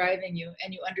how it's driving you,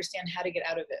 and you understand how to get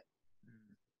out of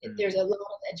it. There's a lot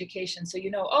of education. So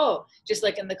you know, oh, just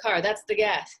like in the car, that's the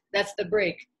gas, that's the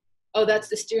brake. Oh, that's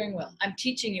the steering wheel. I'm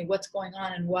teaching you what's going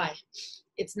on and why.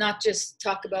 It's not just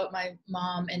talk about my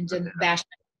mom and bash.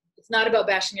 It's not about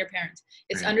bashing your parents.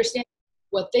 It's understanding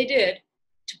what they did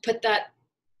to put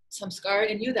some scar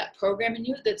in you, that program in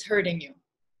you that's hurting you.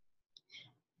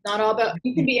 Not all about,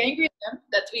 you can be angry at them,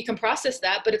 that we can process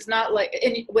that, but it's not like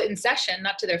in session,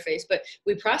 not to their face, but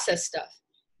we process stuff.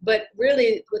 But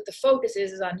really what the focus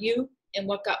is on you and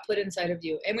what got put inside of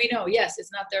you. And we know, yes,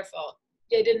 it's not their fault.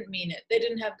 They didn't mean it. They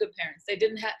didn't have good parents.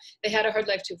 They had a hard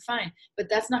life too. Fine. But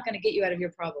that's not going to get you out of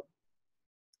your problem.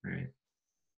 Right.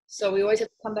 So we always have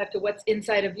to come back to what's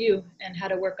inside of you and how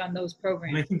to work on those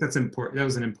programs. And I think that's important. That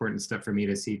was an important step for me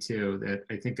to see too, that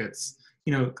I think it's,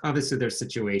 you know, obviously there's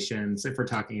situations, if we're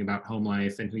talking about home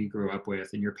life and who you grew up with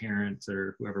and your parents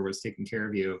or whoever was taking care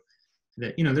of you,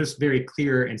 that, you know, there's very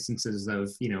clear instances of,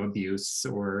 you know, abuse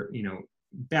or, you know,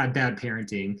 bad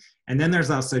parenting. And then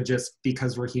there's also just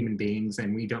because we're human beings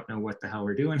and we don't know what the hell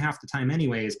we're doing half the time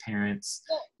anyway as parents,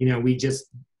 you know, we just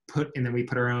put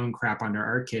our own crap onto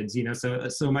our kids, you know,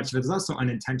 so much of it is also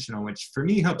unintentional, which for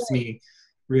me helps me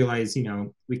realize, you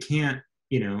know, we can't,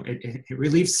 you know, it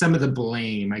relieves some of the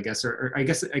blame, I guess, or I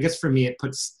guess for me,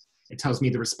 it tells me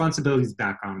the responsibility is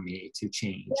back on me to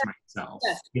change myself.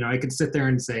 You know, I could sit there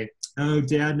and say, oh,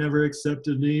 dad never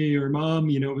accepted me, or mom,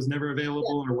 you know, was never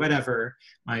available, or whatever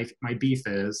my beef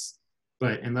is.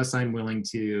 But unless I'm willing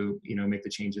to, you know, make the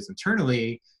changes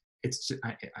internally, it's just,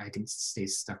 I can stay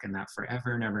stuck in that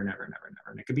forever, never.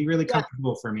 And it could be really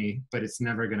comfortable for me, but it's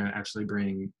never going to actually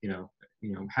bring, you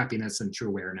know, happiness and true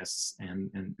awareness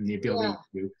and the ability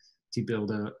to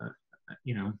build a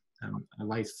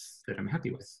life that I'm happy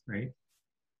with, right?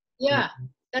 Yeah,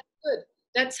 that's good.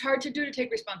 That's hard to do, to take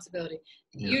responsibility.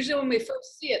 Usually when we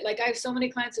first see it, like I have so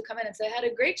many clients who come in and say, I had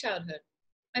a great childhood.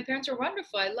 My parents were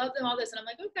wonderful. I love them, all this. And I'm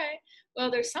like, okay,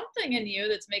 well, there's something in you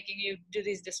that's making you do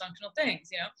these dysfunctional things,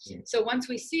 you know? So once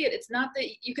we see it, it's not that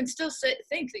you can still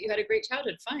think that you had a great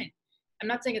childhood. Fine. I'm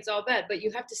not saying it's all bad, but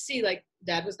you have to see, like,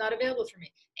 dad was not available for me.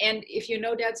 And if you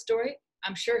know dad's story,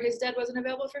 I'm sure his dad wasn't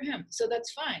available for him. So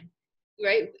that's fine.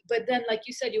 Right. But then, like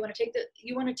you said, you want to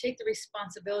take the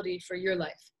responsibility for your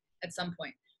life at some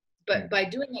point. But by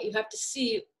doing that, you have to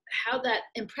see how that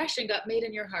impression got made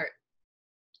in your heart.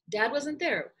 Dad wasn't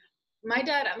there. My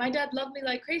dad loved me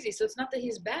like crazy. So it's not that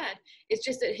he's bad. It's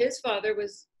just that his father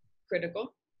was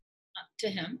critical to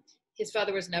him. His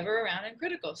father was never around and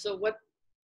critical.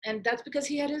 And that's because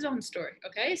he had his own story.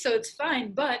 Okay. So it's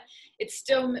fine, but it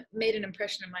still made an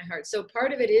impression in my heart. So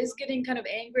part of it is getting kind of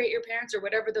angry at your parents or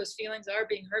whatever those feelings are,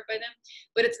 being hurt by them,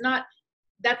 but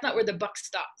that's not where the buck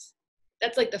stops.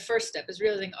 That's like the first step, is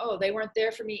realizing, oh, they weren't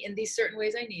there for me in these certain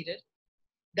ways I needed.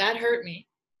 That hurt me.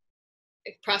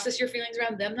 Process your feelings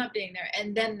around them not being there.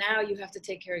 And then now you have to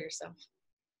take care of yourself.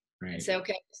 Right. And say,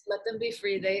 okay, just let them be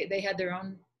free. They had their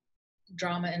own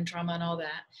drama and trauma and all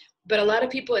that. But a lot of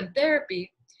people in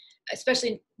therapy,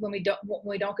 especially when we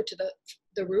don't get to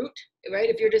the root, right?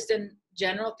 If you're just in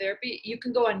general therapy, you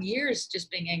can go on years just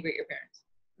being angry at your parents.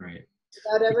 Right.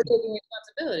 Without ever taking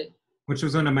responsibility. Which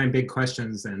was one of my big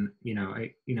questions. And,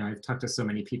 I've talked to so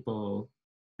many people,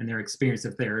 and their experience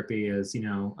of therapy is,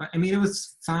 I mean, it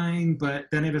was fine, but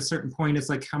then at a certain point, it's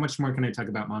like, how much more can I talk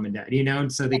about mom and dad,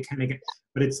 And so they kind of get,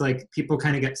 but it's like, people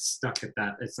kind of get stuck at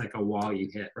that. It's like a wall you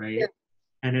hit, right? Yeah.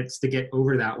 And it's to get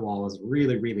over that wall is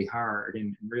really, really hard,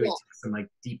 and really takes some like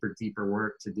deeper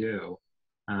work to do.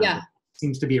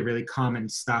 Seems to be a really common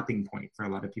stopping point for a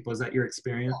lot of people. Is that your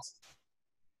experience?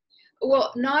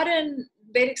 Well, not in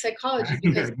Vedic psychology,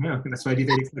 because no, that's why I do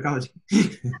Vedic psychology.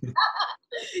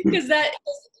 Because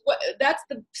that's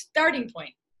the starting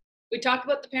point. We talk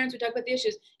about the parents, we talk about the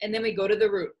issues, and then we go to the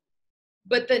root.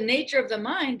 But the nature of the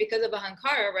mind, because of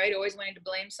ahankara, right, always wanting to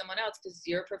blame someone else because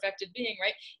you're a perfected being,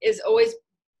 right, is always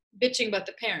bitching about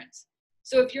the parents.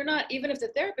 So if you're not, even if the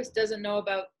therapist doesn't know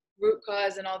about root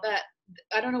cause and all that,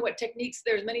 I don't know what techniques,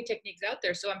 there's many techniques out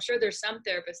there. So I'm sure there's some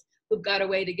therapists who've got a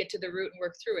way to get to the root and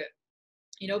work through it.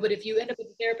 But if you end up with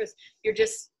a therapist, you're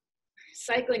just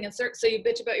cycling and so you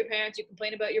bitch about your parents, you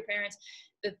complain about your parents,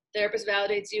 the therapist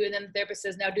validates you, and then the therapist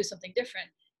says, now do something different.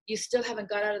 You still haven't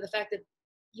got out of the fact that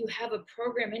you have a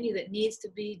program in you that needs to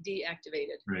be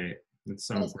deactivated. Right. It's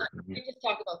so important. You can just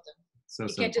talk about them. So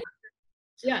can't just,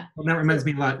 yeah. Well, that reminds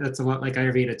me a lot. That's a lot like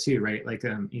Ayurveda too, right? Like,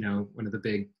 one of the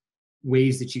big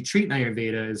ways that you treat in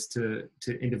Ayurveda is to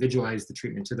individualize the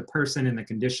treatment to the person and the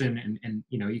condition. And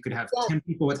you could have 10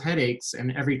 people with headaches,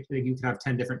 and you could have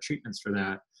 10 different treatments for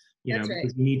that.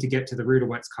 Because you need to get to the root of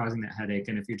what's causing that headache.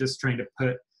 And if you're just trying to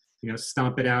put,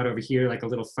 stomp it out over here, like a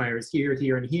little fires here,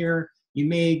 here, and here, you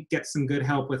may get some good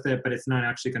help with it, but it's not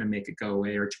actually going to make it go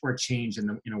away or change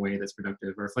in a way that's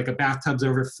productive. Or if like a bathtub's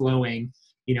overflowing,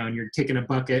 and you're taking a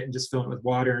bucket and just filling it with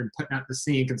water and putting out the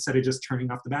sink instead of just turning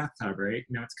off the bathtub, right?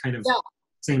 It's kind of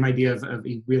same idea of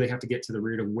you really have to get to the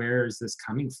root of where is this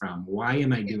coming from? Why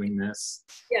am I doing this?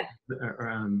 Yeah.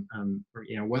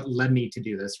 Or what led me to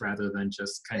do this, rather than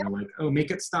just kind of like, oh,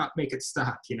 make it stop. Yeah.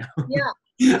 Exactly.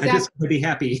 I just want to be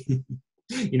happy.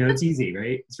 It's easy,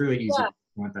 right? It's really easy. Yeah.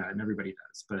 To want that, and everybody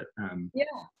does, but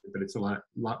it's a lot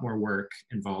more work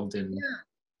involved in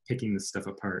picking this stuff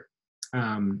apart.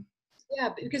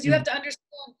 Because you have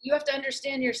to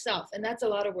understand yourself, and that's a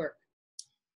lot of work.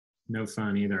 No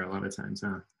fun either a lot of times,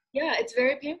 huh? Yeah, it's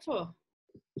very painful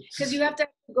because you have to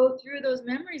go through those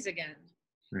memories again.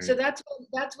 Right. So that's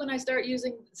when I start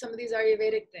using some of these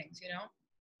Ayurvedic things,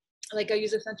 like I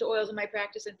use essential oils in my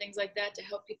practice and things like that to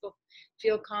help people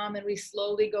feel calm, and we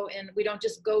slowly go in. We don't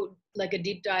just go like a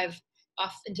deep dive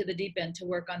off into the deep end to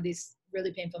work on these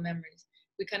really painful memories.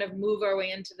 We kind of move our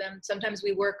way into them. Sometimes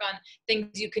we work on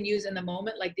things you can use in the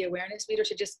moment, like the awareness meter,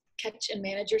 to just catch and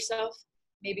manage yourself.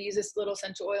 Maybe use this little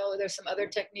essential oil. There's some other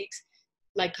techniques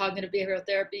like cognitive behavioral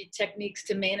therapy techniques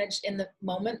to manage in the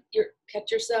moment.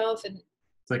 Catch yourself. And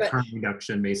it's like harm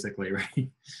reduction, basically, right?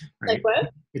 Like what?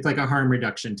 It's like a harm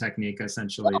reduction technique,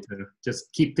 essentially, to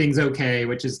just keep things okay,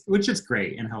 which is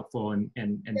great and helpful and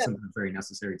something very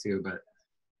necessary too. But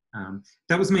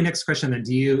that was my next question. Then,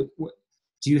 do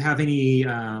you have any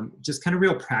just kind of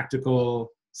real practical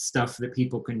stuff that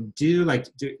people can do? Like,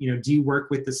 do you work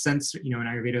with the sense, in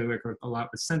Ayurveda, we work a lot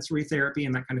with sensory therapy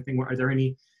and that kind of thing? Are there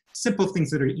any simple things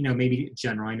that are, maybe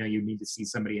general? I know you need to see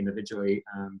somebody individually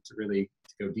to really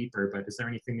go deeper, but is there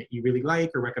anything that you really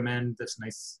like or recommend that's a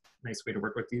nice way to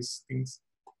work with these things?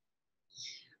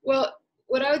 Well,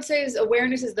 what I would say is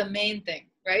awareness is the main thing,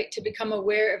 right? To become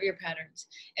aware of your patterns.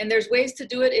 And there's ways to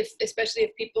do it, especially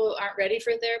if people aren't ready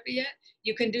for therapy yet.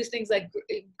 You can do things like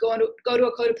go to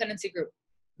a codependency group.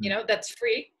 That's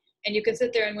free. And you can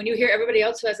sit there, and when you hear everybody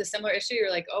else who has a similar issue,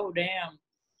 you're like, oh, damn.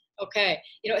 Okay.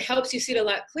 It helps you see it a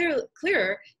lot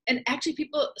clearer. And actually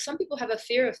some people have a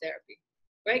fear of therapy,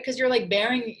 right? Because you're like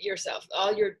bearing yourself,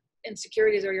 all your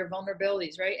insecurities or your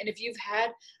vulnerabilities, right? And if you've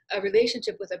had a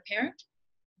relationship with a parent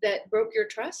that broke your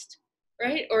trust,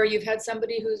 right? Or you've had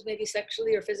somebody who's maybe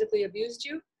sexually or physically abused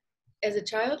you as a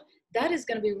child, that is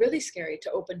going to be really scary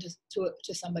to open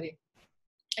to somebody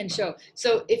and show.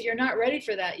 So if you're not ready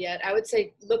for that yet, I would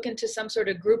say look into some sort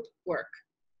of group work,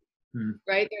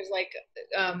 right? There's like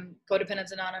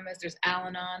Codependence Anonymous, there's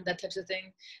Al-Anon, that types of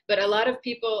thing. But a lot of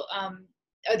people,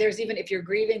 there's even, if you're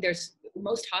grieving, there's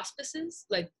most hospices,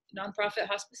 like nonprofit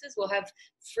hospices, will have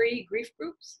free grief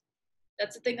groups.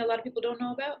 That's the thing a lot of people don't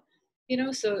know about.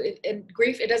 So in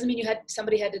grief, it doesn't mean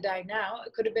somebody had to die now.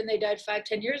 It could have been they died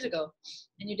 5-10 years ago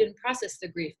and you didn't process the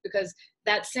grief, because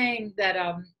that saying that,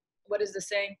 what is the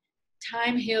saying?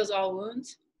 Time heals all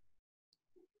wounds.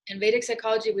 In Vedic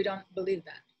psychology, we don't believe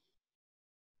that.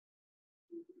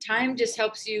 Time just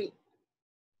helps you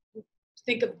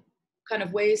think of kind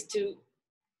of ways to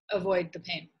avoid the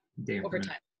pain over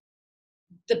time.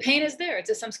 The pain is there. It's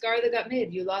a samskara that got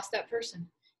made. You lost that person.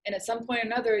 And at some point or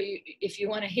another, if you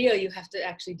want to heal, you have to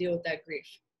actually deal with that grief,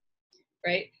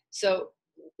 right? So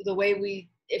the way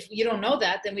if you don't know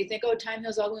that, then we think, oh, time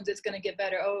heals all wounds, it's going to get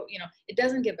better. Oh, it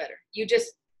doesn't get better. You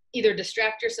just either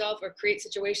distract yourself or create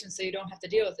situations so you don't have to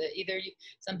deal with it. Either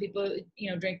some people,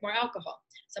 drink more alcohol.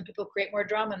 Some people create more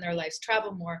drama in their lives,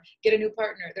 travel more, get a new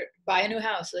partner, buy a new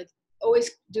house. Like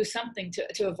always do something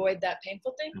to avoid that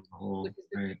painful thing.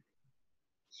 Right.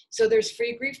 So there's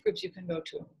free grief groups you can go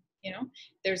to.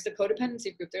 There's the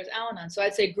codependency group, there's Al-Anon. So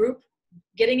I'd say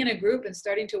getting in a group and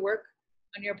starting to work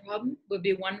on your problem would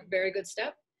be one very good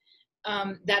step.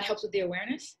 That helps with the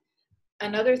awareness.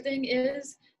 Another thing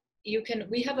is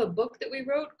we have a book that we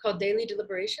wrote called Daily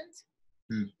Deliberations,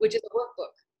 which is a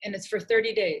workbook, and it's for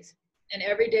 30 days. And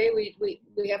every day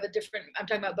we have a different, I'm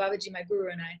talking about Babaji, my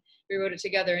guru, and we wrote it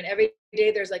together. And every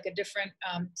day there's like a different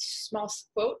small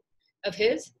quote of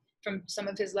his from some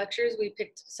of his lectures. We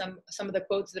picked some of the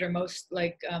quotes that are most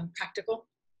practical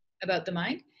about the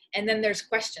mind. And then there's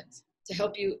questions to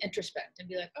help you introspect and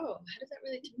be like, oh, how does that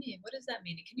relate to me? And what does that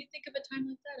mean? And can you think of a time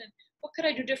like that? And what could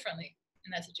I do differently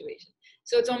in that situation?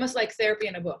 So it's almost like therapy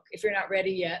in a book. If you're not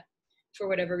ready yet, for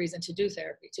whatever reason, to do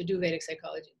therapy, to do Vedic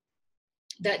psychology.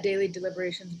 That Daily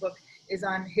Deliberations book is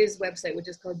on his website, which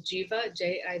is called Jiva,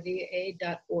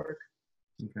 Jiva.org.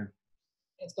 Okay.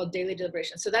 It's called Daily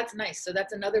Deliberations. So that's nice. So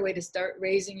that's another way to start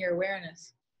raising your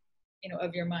awareness,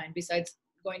 of your mind, besides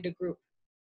going to group.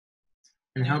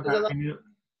 And how about,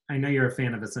 I know you're a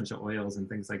fan of essential oils and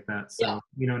things like that. So,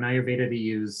 in Ayurveda, they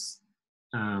use,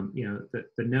 the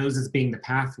nose as being the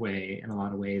pathway in a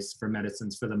lot of ways for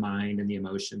medicines for the mind and the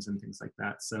emotions and things like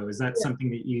that. So is that something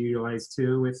that you utilize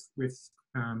too with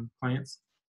clients?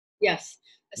 Yes.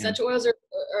 Essential oils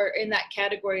are in that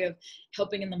category of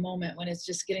helping in the moment when it's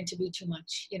just getting to be too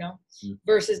much,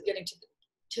 versus getting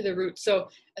to the root. So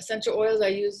essential oils I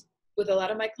use with a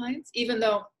lot of my clients, even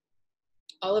though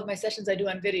all of my sessions I do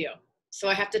on video. So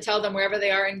I have to tell them wherever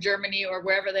they are in Germany or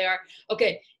wherever they are,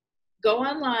 okay, go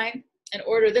online and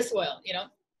order this oil,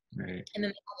 Right. And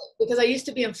then, because I used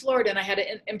to be in Florida and I had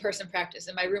an in-person practice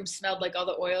and my room smelled like all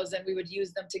the oils and we would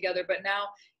use them together. But now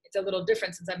it's a little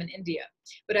different since I'm in India,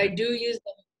 but I do use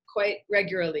them quite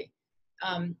regularly.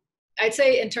 I'd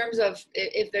say in terms of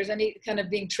if there's any kind of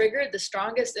being triggered, the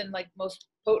strongest and like most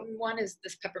potent one is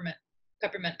this peppermint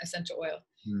essential oil.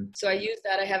 So I use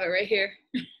that. I have it right here,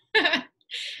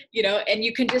 and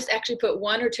you can just actually put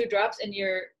 1 or 2 drops in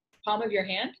your palm of your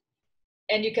hand,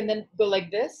 and you can then go like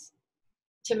this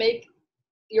to make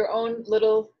your own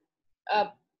little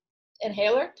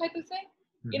inhaler type of thing,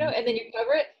 and then you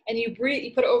cover it and you breathe,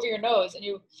 you put it over your nose and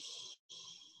you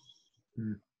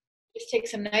just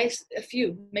take a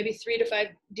few, maybe 3 to 5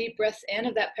 deep breaths in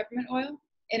of that peppermint oil,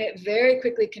 and it very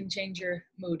quickly can change your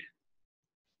mood.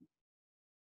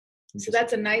 So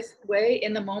that's a nice way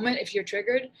in the moment. If you're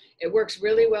triggered, it works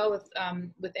really well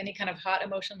with any kind of hot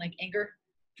emotion like anger,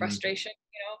 frustration.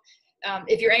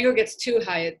 If your anger gets too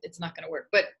high, it's not going to work.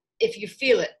 But if you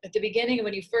feel it at the beginning,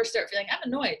 when you first start feeling, I'm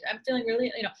annoyed, I'm feeling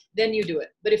really, then you do it.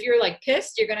 But if you're like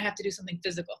pissed, you're going to have to do something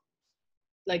physical,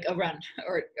 like a run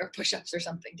or push-ups or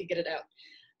something to get it out.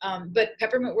 But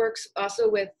peppermint works also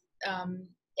with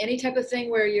any type of thing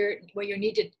where you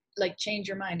need to like change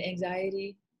your mind,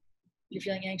 anxiety. You're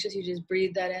feeling anxious, you just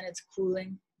breathe that in. It's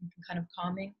cooling, kind of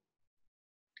calming.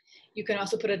 You can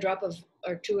also put a drop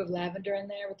or 2 of lavender in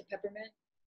there with the peppermint.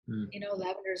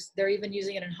 Lavenders, they're even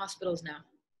using it in hospitals now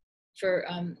for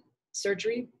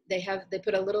surgery. They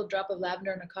put a little drop of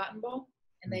lavender in a cotton ball,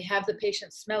 and they have the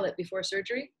patient smell it before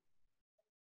surgery,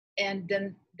 and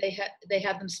then they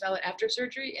have them smell it after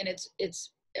surgery, and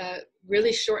it's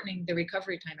really shortening the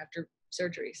recovery time after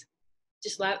surgeries.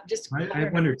 I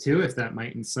wonder too if that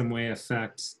might in some way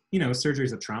affect, surgery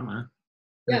is a trauma.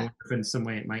 Yeah. If in some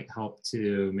way it might help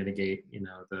to mitigate,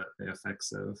 the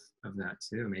effects of that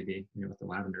too, maybe, with the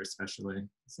lavender especially.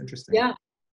 It's interesting. Yeah.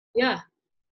 Yeah.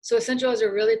 So essential oils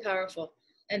are really powerful.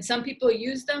 And some people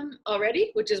use them already,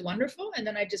 which is wonderful. And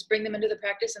then I just bring them into the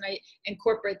practice and I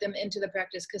incorporate them into the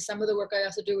practice, because some of the work I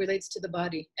also do relates to the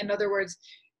body. In other words,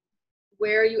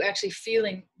 where are you actually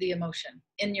feeling the emotion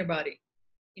in your body?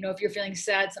 If you're feeling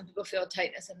sad, some people feel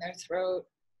tightness in their throat,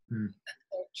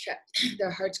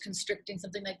 their heart's constricting,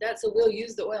 something like that. So we'll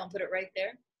use the oil and put it right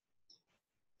there,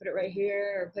 put it right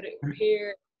here, or put it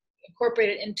here, incorporate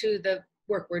it into the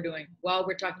work we're doing while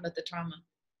we're talking about the trauma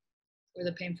or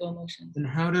the painful emotions. And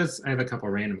I have a couple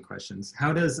random questions.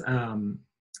 How does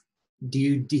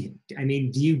I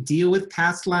mean, do you deal with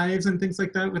past lives and things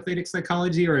like that with Vedic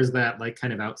psychology, or is that like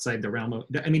kind of outside the realm of,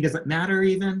 I mean, does it matter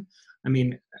even? I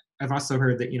mean, I've also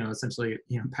heard that, essentially,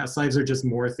 past lives are just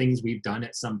more things we've done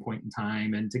at some point in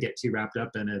time, and to get too wrapped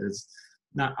up in it is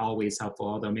not always helpful,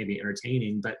 although maybe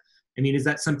entertaining. But I mean, is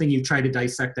that something you try to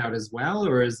dissect out as well,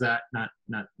 or is that not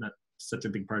such a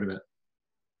big part of it?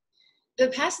 The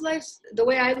past lives, the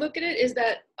way I look at it is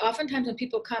that oftentimes when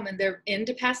people come and they're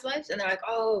into past lives and they're like,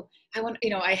 oh, I want,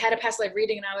 I had a past life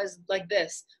reading and I was like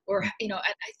this, or,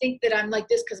 I think that I'm like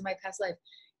this because of my past life.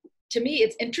 To me,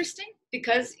 it's interesting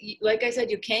because, like I said,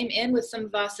 you came in with some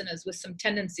vasanas, with some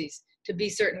tendencies to be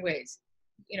certain ways,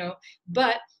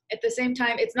 but at the same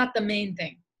time, it's not the main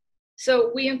thing.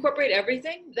 So we incorporate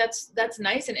everything. That's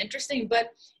nice and interesting. But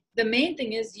the main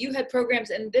thing is you had programs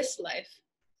in this life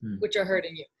which are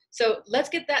hurting you. So let's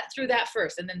get that through that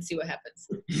first and then see what happens.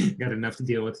 Got enough to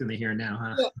deal with in the here and now,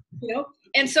 huh? Yeah,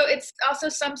 and so it's also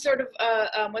some sort of,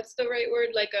 what's the right word?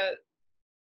 Like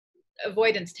a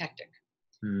avoidance tactic.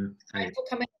 Right. People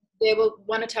come in, they will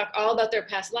want to talk all about their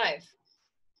past life.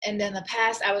 And then the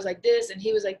past, I was like this, and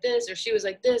he was like this, or she was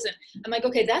like this. And I'm like,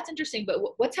 okay, that's interesting, but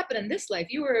what's happened in this life?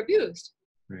 You were abused.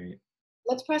 Right.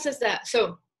 Let's process that.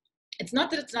 So it's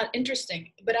not that it's not interesting,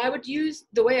 but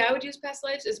the way I would use past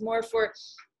lives is more for,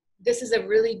 this is a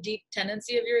really deep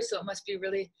tendency of yours, so it must be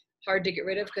really hard to get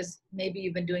rid of because maybe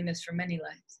you've been doing this for many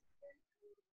lives.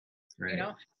 Right.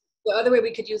 The other way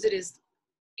we could use it is,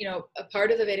 a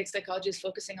part of the Vedic psychology is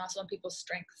focusing also on people's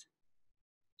strengths.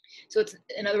 So it's,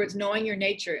 in other words, knowing your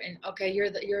nature, and okay,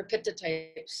 you're a pitta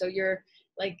type, so you're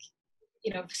like,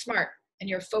 smart and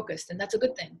you're focused, and that's a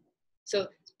good thing. So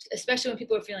especially when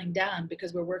people are feeling down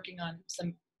because we're working on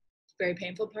some very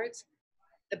painful parts,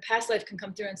 the past life can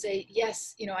come through and say,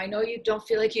 yes, I know you don't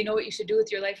feel like you know what you should do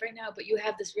with your life right now, but you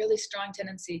have this really strong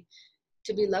tendency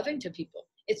to be loving to people.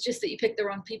 It's just that you picked the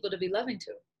wrong people to be loving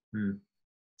to.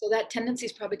 So that tendency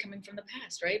is probably coming from the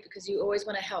past, right? Because you always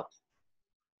want to help.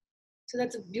 So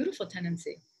that's a beautiful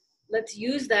tendency. Let's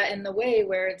use that in the way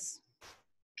where it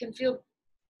can feel,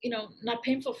 not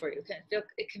painful for you.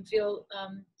 It can feel,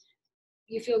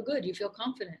 you feel good. You feel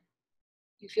confident.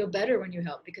 You feel better when you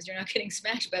help because you're not getting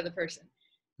smashed by the person.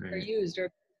 Right. Or used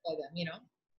or by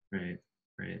them,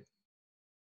 Right.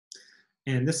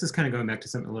 And this is kind of going back to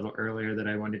something a little earlier that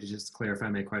I wanted to just clarify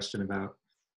my question about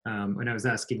when I was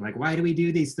asking, like, why do we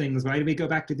do these things? Why do we go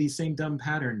back to these same dumb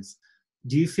patterns?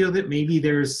 Do you feel that maybe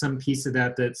there's some piece of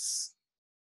that that's,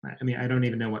 I mean, I don't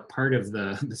even know what part of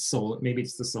the soul, maybe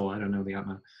it's the soul, I don't know, the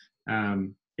Atma,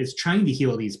 is trying to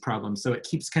heal these problems. So it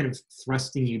keeps kind of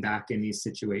thrusting you back in these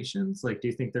situations. Like, do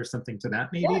you think there's something to that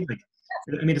maybe? Yeah. Like,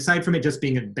 I mean, aside from it just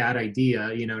being a bad idea,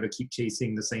 to keep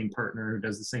chasing the same partner who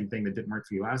does the same thing that didn't work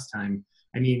for you last time.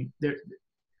 I mean,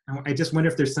 I just wonder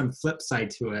if there's some flip side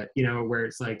to it, where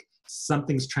it's like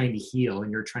something's trying to heal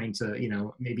and you're trying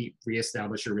to, maybe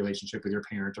reestablish your relationship with your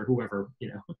parent or whoever,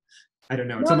 I don't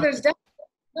know.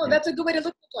 That's a good way to look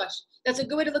at it, Josh. That's a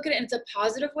good way to look at it, and it's a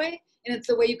positive way, and it's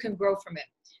the way you can grow from it.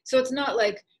 So it's not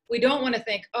like, we don't want to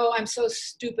think, oh, I'm so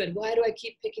stupid. Why do I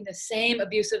keep picking the same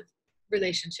abusive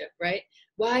relationship, right?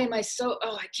 Why am I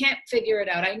I can't figure it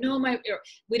out. I know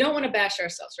we don't want to bash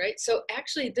ourselves, right? So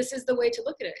actually, this is the way to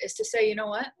look at it, is to say, you know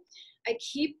what? I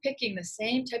keep picking the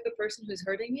same type of person who's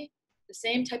hurting me, the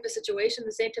same type of situation,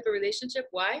 the same type of relationship.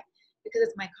 Why? Because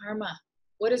it's my karma.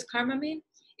 What does karma mean?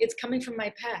 It's coming from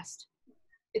my past.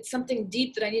 It's something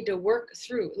deep that I need to work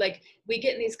through. Like, we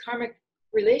get in these karmic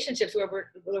relationships where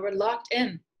we're locked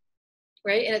in,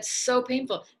 right? And it's so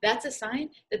painful. That's a sign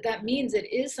that means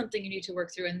it is something you need to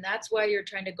work through. And that's why you're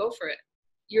trying to go for it.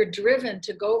 You're driven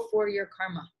to go for your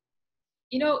karma.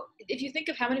 If you think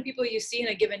of how many people you see in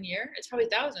a given year, it's probably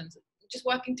thousands. Just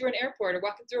walking through an airport or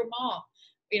walking through a mall,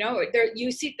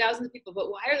 you see thousands of people, but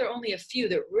why are there only a few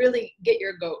that really get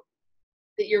your goat,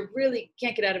 that you really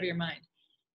can't get out of your mind,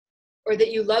 or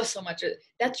that you love so much?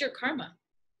 That's your karma.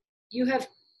 You have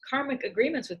karmic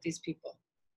agreements with these people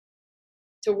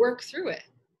to work through it.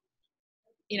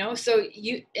 So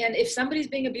and if somebody's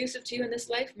being abusive to you in this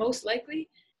life, most likely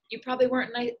you probably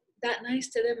weren't that nice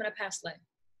to them in a past life.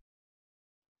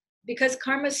 Because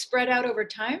karma's spread out over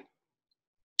time,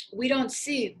 we don't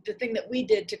see the thing that we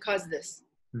did to cause this.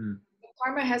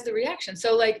 Karma has the reaction.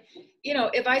 So like,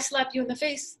 if I slap you in the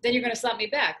face, then you're going to slap me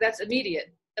back. That's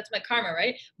immediate. That's my karma,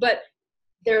 right? But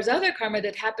there's other karma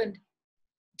that happened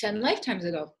 10 lifetimes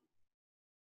ago.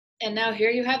 And now here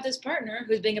you have this partner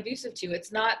who's being abusive to you.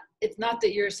 It's not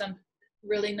that you're some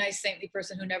really nice saintly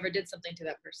person who never did something to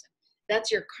that person.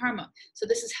 That's your karma. So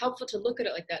this is helpful to look at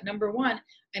it like that. Number one,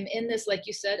 I'm in this, like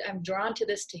you said, I'm drawn to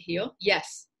this to heal.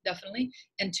 Yes, definitely.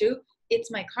 And two,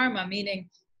 it's my karma, meaning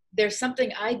there's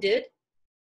something I did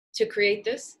to create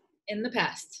this in the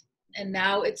past. And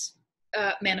now it's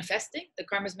manifesting, the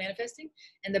karma is manifesting.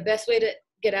 And the best way to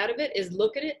get out of it is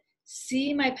look at it,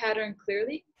 see my pattern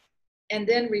clearly, and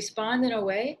then respond in a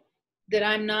way that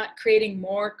I'm not creating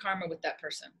more karma with that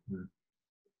person. Mm-hmm.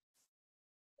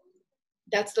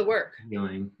 That's the work.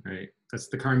 Healing, right? That's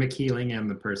the karmic healing and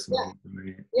the personal. Yeah.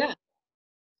 Right? Yeah.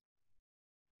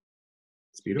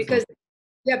 It's beautiful.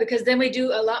 Because then we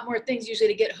do a lot more things usually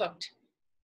to get hooked.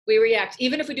 We react,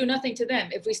 even if we do nothing to them.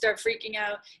 If we start freaking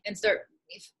out and start,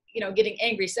 getting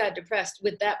angry, sad, depressed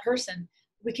with that person,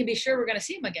 we can be sure we're going to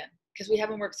see them again because we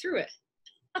haven't worked through it.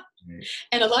 Right.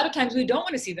 And a lot of times we don't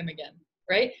want to see them again,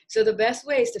 right? So the best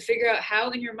way is to figure out how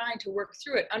in your mind to work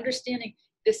through it, understanding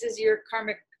this is your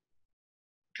karmic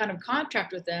kind of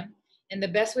contract with them. And the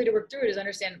best way to work through it is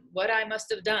understand what I must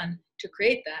have done to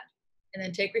create that, and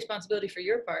then take responsibility for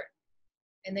your part.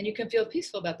 And then you can feel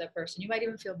peaceful about that person. You might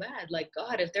even feel bad, like,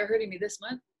 God, if they're hurting me this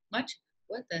much,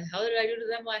 what the hell did I do to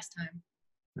them last time?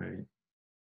 Right.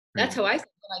 That's how I think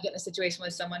when I get in a situation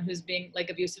with someone who's being like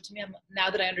abusive to me. Now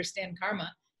that I understand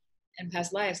karma and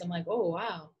past lives, I'm like, oh,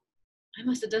 wow, I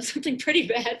must have done something pretty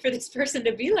bad for this person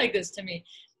to be like this to me.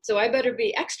 So I better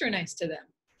be extra nice to them,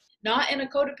 not in a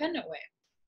codependent way,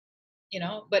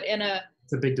 but in a...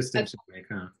 It's a big distinction to make,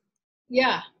 huh?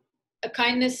 Yeah. A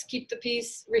kindness, keep the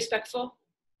peace, respectful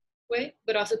way,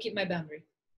 but also keep my boundary.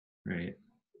 Right.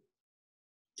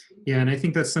 Yeah, and I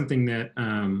think that's something that,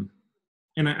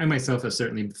 and I myself have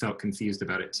certainly felt confused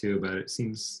about it too, but it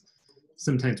seems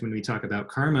sometimes when we talk about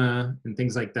karma and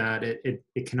things like that,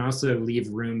 it can also leave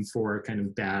room for kind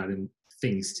of bad and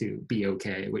things to be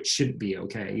okay, which shouldn't be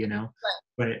okay,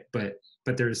 Right.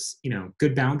 But there's,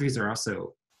 good boundaries are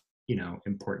also,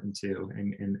 important too.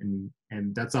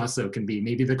 And that's also can be,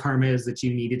 maybe the karma is that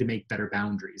you needed to make better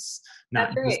boundaries.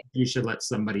 Not just you should let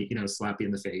somebody, slap you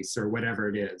in the face or whatever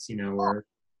it is, or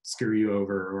screw you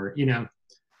over or, Yeah.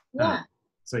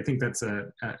 So I think that's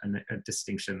a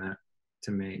distinction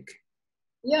to make.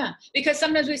 Yeah. Because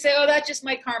sometimes we say, oh, that's just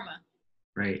my karma.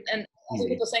 Right. And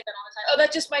people say that all the time. Oh,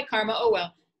 that's just my karma. Oh,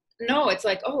 well. No, it's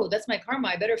like, oh, that's my karma.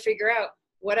 I better figure out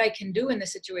what I can do in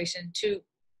this situation to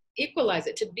equalize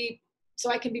it,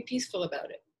 so I can be peaceful about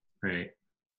it. Right.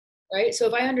 Right. So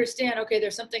if I understand, okay,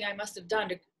 there's something I must have done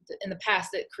in the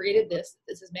past that created this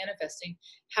is manifesting.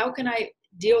 How can I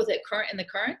deal with it in the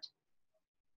current?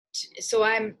 So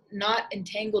I'm not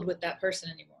entangled with that person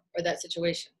anymore or that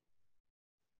situation.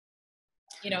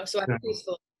 So I'm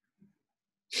peaceful.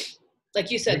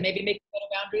 Like you said, maybe make better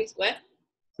boundaries. What?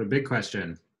 It's a big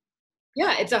question.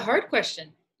 Yeah, it's a hard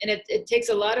question. And it takes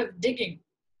a lot of digging.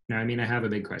 No, I mean, I have a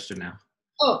big question now.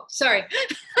 Oh, sorry.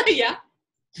 Yeah.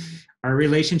 Are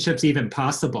relationships even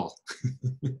possible?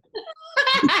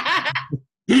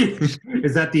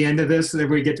 Is that the end of this? If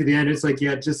we get to the end, it's like,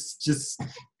 yeah, just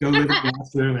go live in the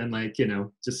bathroom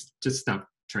and just stop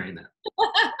trying that.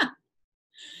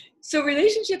 So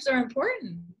relationships are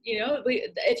important.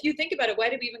 If you think about it, why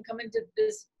did we even come into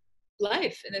this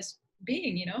life and this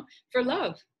being, for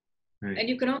love? Right. And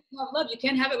you can only have love. You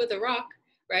can't have it with a rock,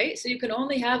 right? So you can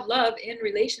only have love in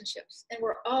relationships, and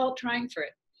we're all trying for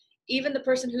it. Even the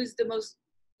person who's the most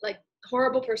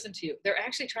horrible person to you, they're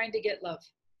actually trying to get love.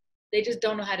 They just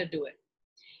don't know how to do it,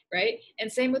 right?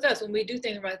 And same with us. When we do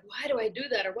things, we're like, why do I do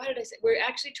that? Or why did I say? We're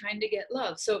actually trying to get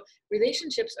love. So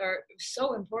relationships are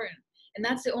so important. And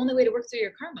that's the only way to work through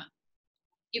your karma.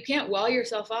 You can't wall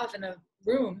yourself off in a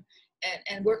room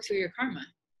and work through your karma.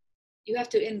 You have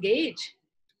to engage,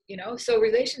 So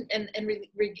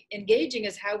engaging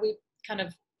is how we kind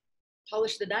of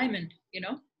polish the diamond,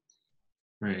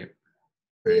 Right.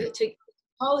 To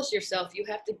polish yourself, you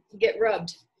have to get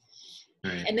rubbed.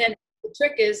 Right. And then the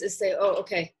trick is say, oh,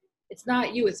 okay, it's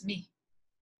not you, it's me.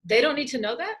 They don't need to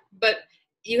know that, but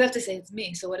you have to say it's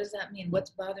me. So what does that mean?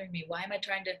 What's bothering me? Why am I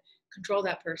trying to control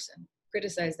that person,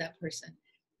 criticize that person,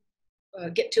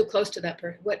 get too close to that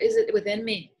person? What is it within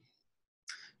me?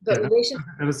 But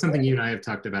that was something you and I have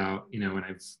talked about, when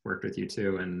I've worked with you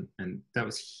too. And that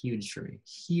was huge for me.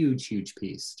 Huge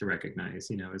piece to recognize,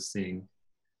 is seeing,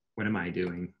 what am I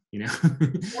doing?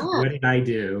 What did I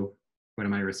do? What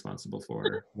am I responsible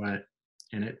for?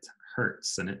 And it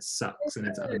hurts and it sucks and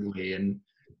it's ugly.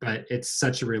 But it's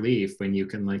such a relief when you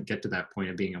can get to that point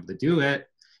of being able to do it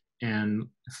and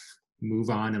move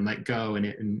on and let go.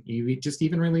 And you just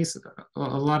even release a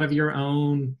lot of your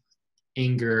own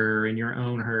anger and your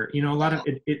own hurt, a lot of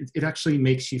it actually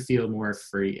makes you feel more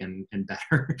free and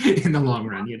better in the long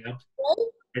run,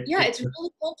 It's really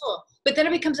simple, but then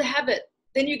it becomes a habit.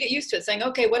 Then you get used to it, saying,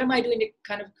 okay, what am I doing to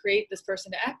kind of create this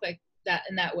person to act like that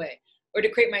in that way, or to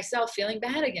create myself feeling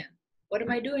bad again? What am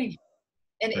I doing?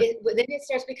 And Right. then it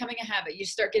starts becoming a habit. You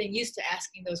start getting used to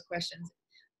asking those questions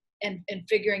and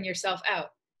figuring yourself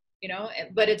out,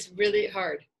 but it's really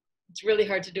hard. It's really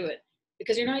hard to do it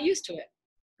because you're not used to it.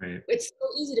 Right. It's so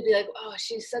easy to be like, oh,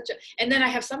 she's such a, and then I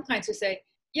have some clients who say,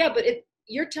 yeah, but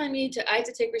you're telling me I have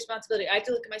to take responsibility. I have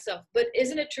to look at myself, but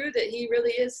isn't it true that he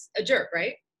really is a jerk,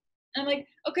 right? And I'm like,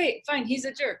 okay, fine. He's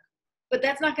a jerk, but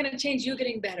that's not going to change you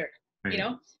getting better, Right.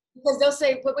 because they'll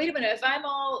say, but wait a minute, if I'm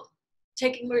all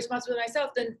taking responsibility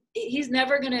myself, then he's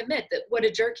never going to admit that what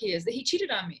a jerk he is, that he cheated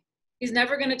on me. He's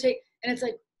never going to take, and it's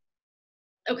like,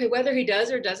 okay, whether he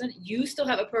does or doesn't, you still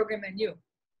have a program in you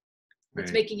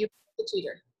that's making you the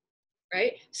cheater,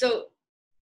 right? So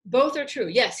both are true.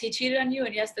 Yes, he cheated on you,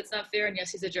 and yes, that's not fair, and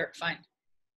yes, he's a jerk, fine.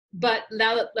 But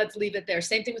now let's leave it there.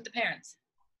 Same thing with the parents.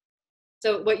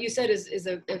 So what you said is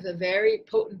a very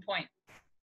potent point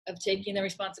of taking the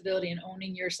responsibility and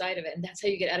owning your side of it, and that's how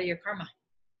you get out of your karma.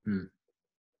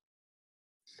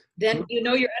 Then you're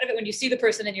out of it when you see the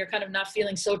person and you're kind of not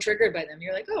feeling so triggered by them.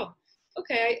 You're like, oh,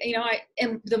 okay,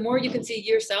 and the more you can see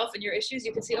yourself and your issues,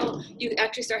 you can see, oh, you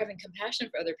actually start having compassion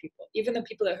for other people. Even the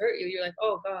people that hurt you, you're like,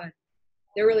 oh God,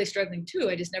 they're really struggling too.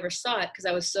 I just never saw it because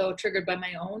I was so triggered by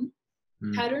my own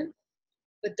pattern.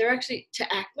 But they're actually,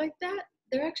 to act like that,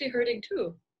 they're actually hurting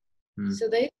too. So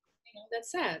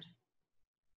that's sad.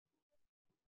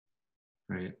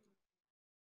 Right.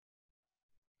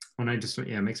 And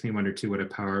it makes me wonder too, what a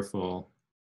powerful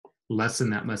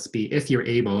lesson that must be if you're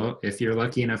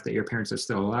lucky enough that your parents are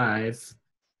still alive,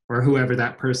 or whoever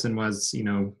that person was,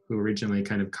 who originally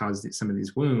kind of caused some of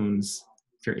these wounds,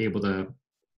 if you're able to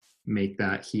make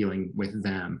that healing with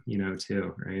them,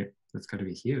 too, right? That's got to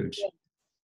be huge.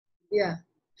 Yeah.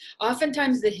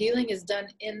 Oftentimes the healing is done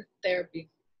in therapy.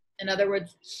 In other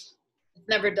words, it's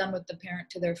never done with the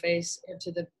parent to their face or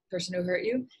to the person who hurt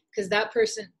you, because that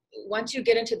person, once you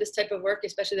get into this type of work,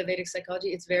 especially the Vedic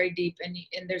psychology, it's very deep and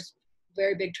there's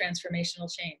very big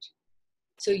transformational change.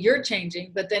 So you're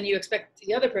changing, but then you expect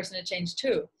the other person to change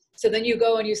too. So then you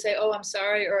go and you say, oh, I'm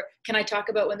sorry, or can I talk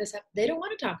about when this happened? They don't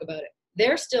want to talk about it.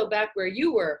 They're still back where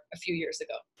you were a few years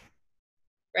ago,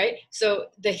 right? So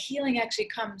the healing actually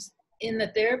comes in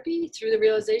the therapy through the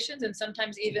realizations, and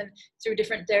sometimes even through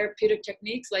different therapeutic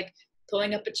techniques, like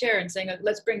pulling up a chair and saying,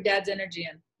 let's bring dad's energy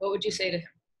in. What would you say to him?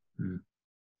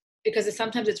 Because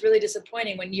sometimes it's really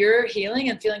disappointing when you're healing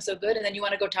and feeling so good, and then you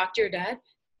want to go talk to your dad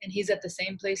and he's at the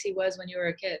same place he was when you were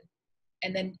a kid,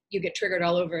 and then you get triggered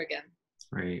all over again.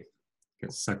 Right.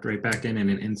 Get sucked right back in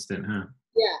an instant, huh?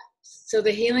 Yeah. So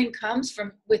the healing comes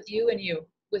from with you and you,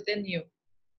 within you,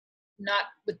 not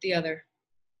with the other.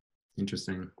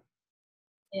 Interesting.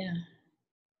 Yeah.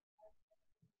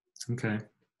 Okay.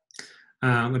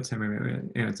 What time are we?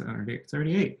 Yeah, it's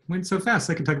already 8. Went so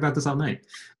fast. I could talk about this all night.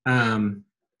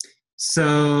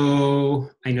 So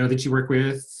I know that you work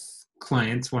with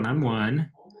clients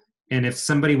one-on-one, and if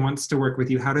somebody wants to work with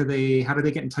you, how do they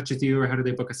get in touch with you, or how do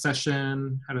they book a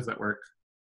session? How does that work?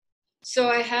 So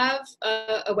I have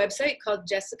a website called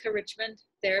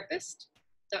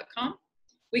jessicarichmondtherapist.com.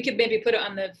 We could maybe put it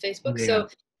on the Facebook. Yeah.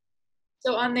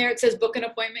 So on there, it says book an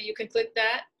appointment. You can click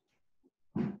that.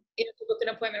 You have to book an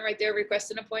appointment right there,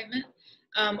 request an appointment.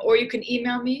 Or you can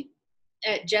email me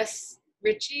at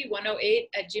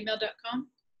jessrichie108@gmail.com.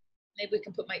 Maybe we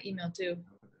can put my email too.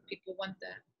 People want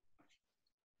that.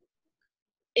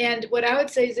 And what I would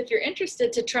say is, if you're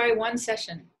interested, to try one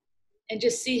session and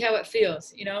just see how it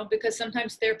feels, because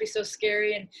sometimes therapy is so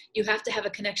scary and you have to have a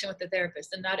connection with the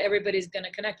therapist, and not everybody's going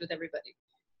to connect with everybody,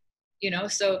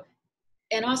 so.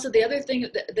 And also the other thing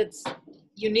that's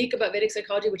unique about Vedic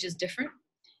psychology, which is different,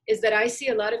 is that I see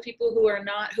a lot of people who are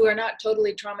not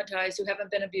totally traumatized, who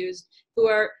haven't been abused, who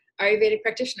are Ayurvedic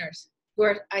practitioners,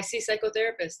 I see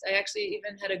psychotherapists. I actually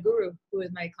even had a guru who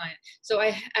was my client. So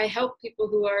I help people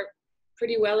who are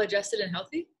pretty well adjusted and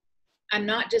healthy. I'm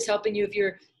not just helping you if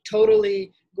you're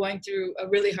totally going through a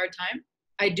really hard time.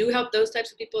 I do help those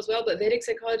types of people as well, but Vedic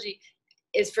psychology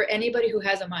is for anybody who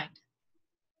has a mind.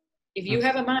 If you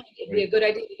have a mind, it'd be a good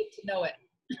idea to get to know it.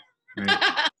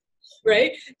 Right.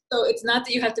 Right? So it's not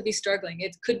that you have to be struggling.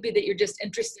 It could be that you're just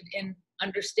interested in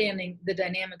understanding the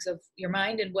dynamics of your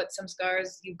mind and what some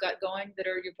scars you've got going that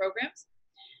are your programs.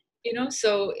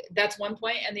 So that's one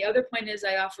point. And the other point is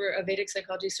I offer a Vedic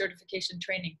psychology certification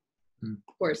training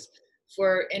course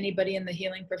for anybody in the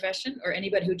healing profession or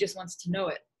anybody who just wants to know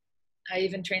it. I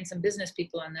even train some business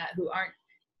people on that who aren't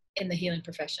in the healing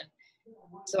profession.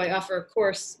 So I offer a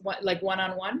course like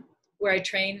one-on-one where I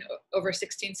train over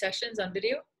 16 sessions on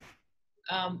video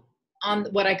on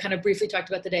what I kind of briefly talked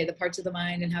about today, the parts of the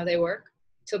mind and how they work.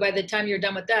 So by the time you're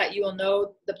done with that, you will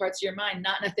know the parts of your mind,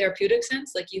 not in a therapeutic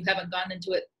sense, like you haven't gone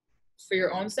into it for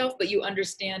your own self, but you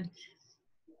understand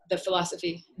the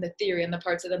philosophy, the theory, and the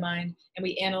parts of the mind. And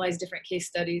we analyze different case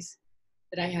studies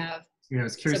that I have. You know, I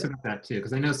was curious about that too,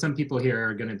 because I know some people here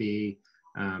are going to be,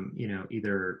 you know,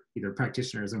 either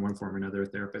practitioners in one form or another,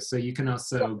 therapists. So you can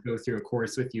also go through a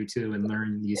course with you too and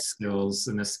learn these skills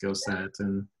and this skill set.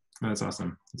 And oh, that's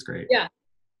awesome. That's great. Yeah,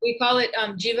 we call it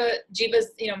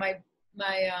Jiva's. You know, my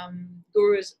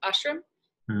guru's ashram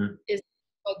is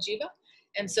called Jiva,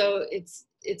 and so it's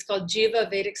called Jiva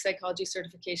Vedic Psychology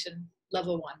Certification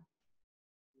Level 1.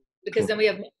 Because then we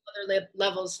have other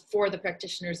levels for the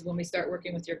practitioners when we start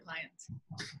working with your clients.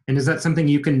 And is that something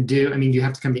you can do? I mean, do you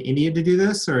have to come to India to do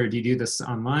this, or do you do this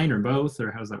online, or both,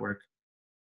 or how does that work?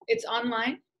 It's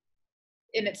online,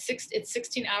 and it's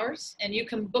 16 hours, and you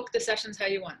can book the sessions how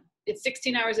you want. It's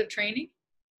 16 hours of training,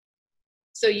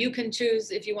 so you can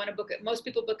choose if you want to book it. Most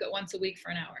people book it once a week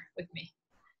for an hour with me.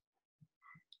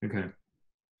 Okay,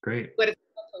 great. But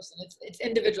it's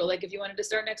individual. Like if you wanted to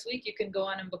start next week, you can go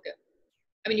on and book it.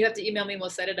 I mean, you have to email me and we'll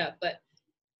set it up, but.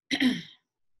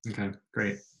 Okay,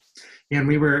 great. Yeah, and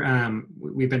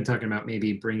we've been talking about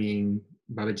maybe bringing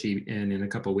Babaji in a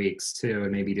couple of weeks too,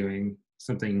 and maybe doing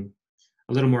something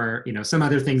a little more, you know, some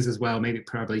other things as well, maybe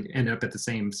probably end up at the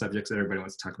same subjects that everybody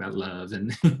wants to talk about, love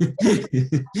and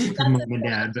mom and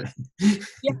dad. But,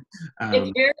 yeah,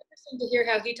 it's very interesting to hear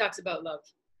how he talks about love.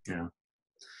 Yeah.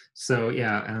 So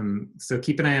yeah, so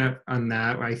keep an eye out on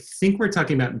that. I think we're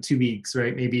talking about in 2 weeks,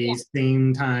 right? Maybe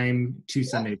same time, 2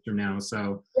 Sundays from now.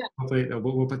 So hopefully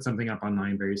we'll put something up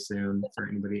online very soon for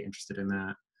anybody interested in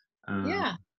that.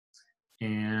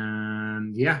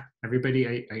 And yeah,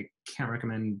 everybody, I can't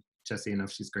recommend Jessie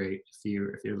enough. She's great.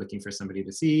 If you're looking for somebody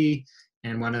to see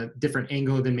and want a different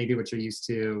angle than maybe what you're used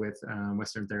to with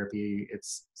Western therapy,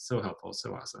 it's so helpful,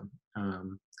 so awesome.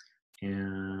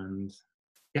 And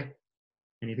yeah.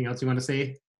 Anything else you want to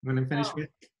say when I'm finished with?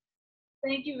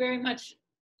 Thank you very much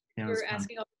for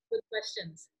asking all the good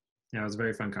questions. Yeah, it was a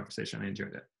very fun conversation. I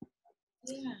enjoyed it.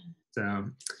 Yeah.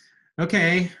 So,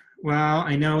 okay. Well,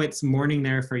 I know it's morning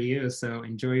there for you, so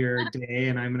enjoy your day,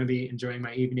 and I'm going to be enjoying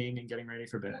my evening and getting ready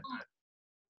for bed.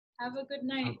 Have a good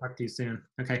night. I'll talk to you soon.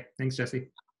 Okay. Thanks, Jessie.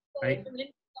 Bye.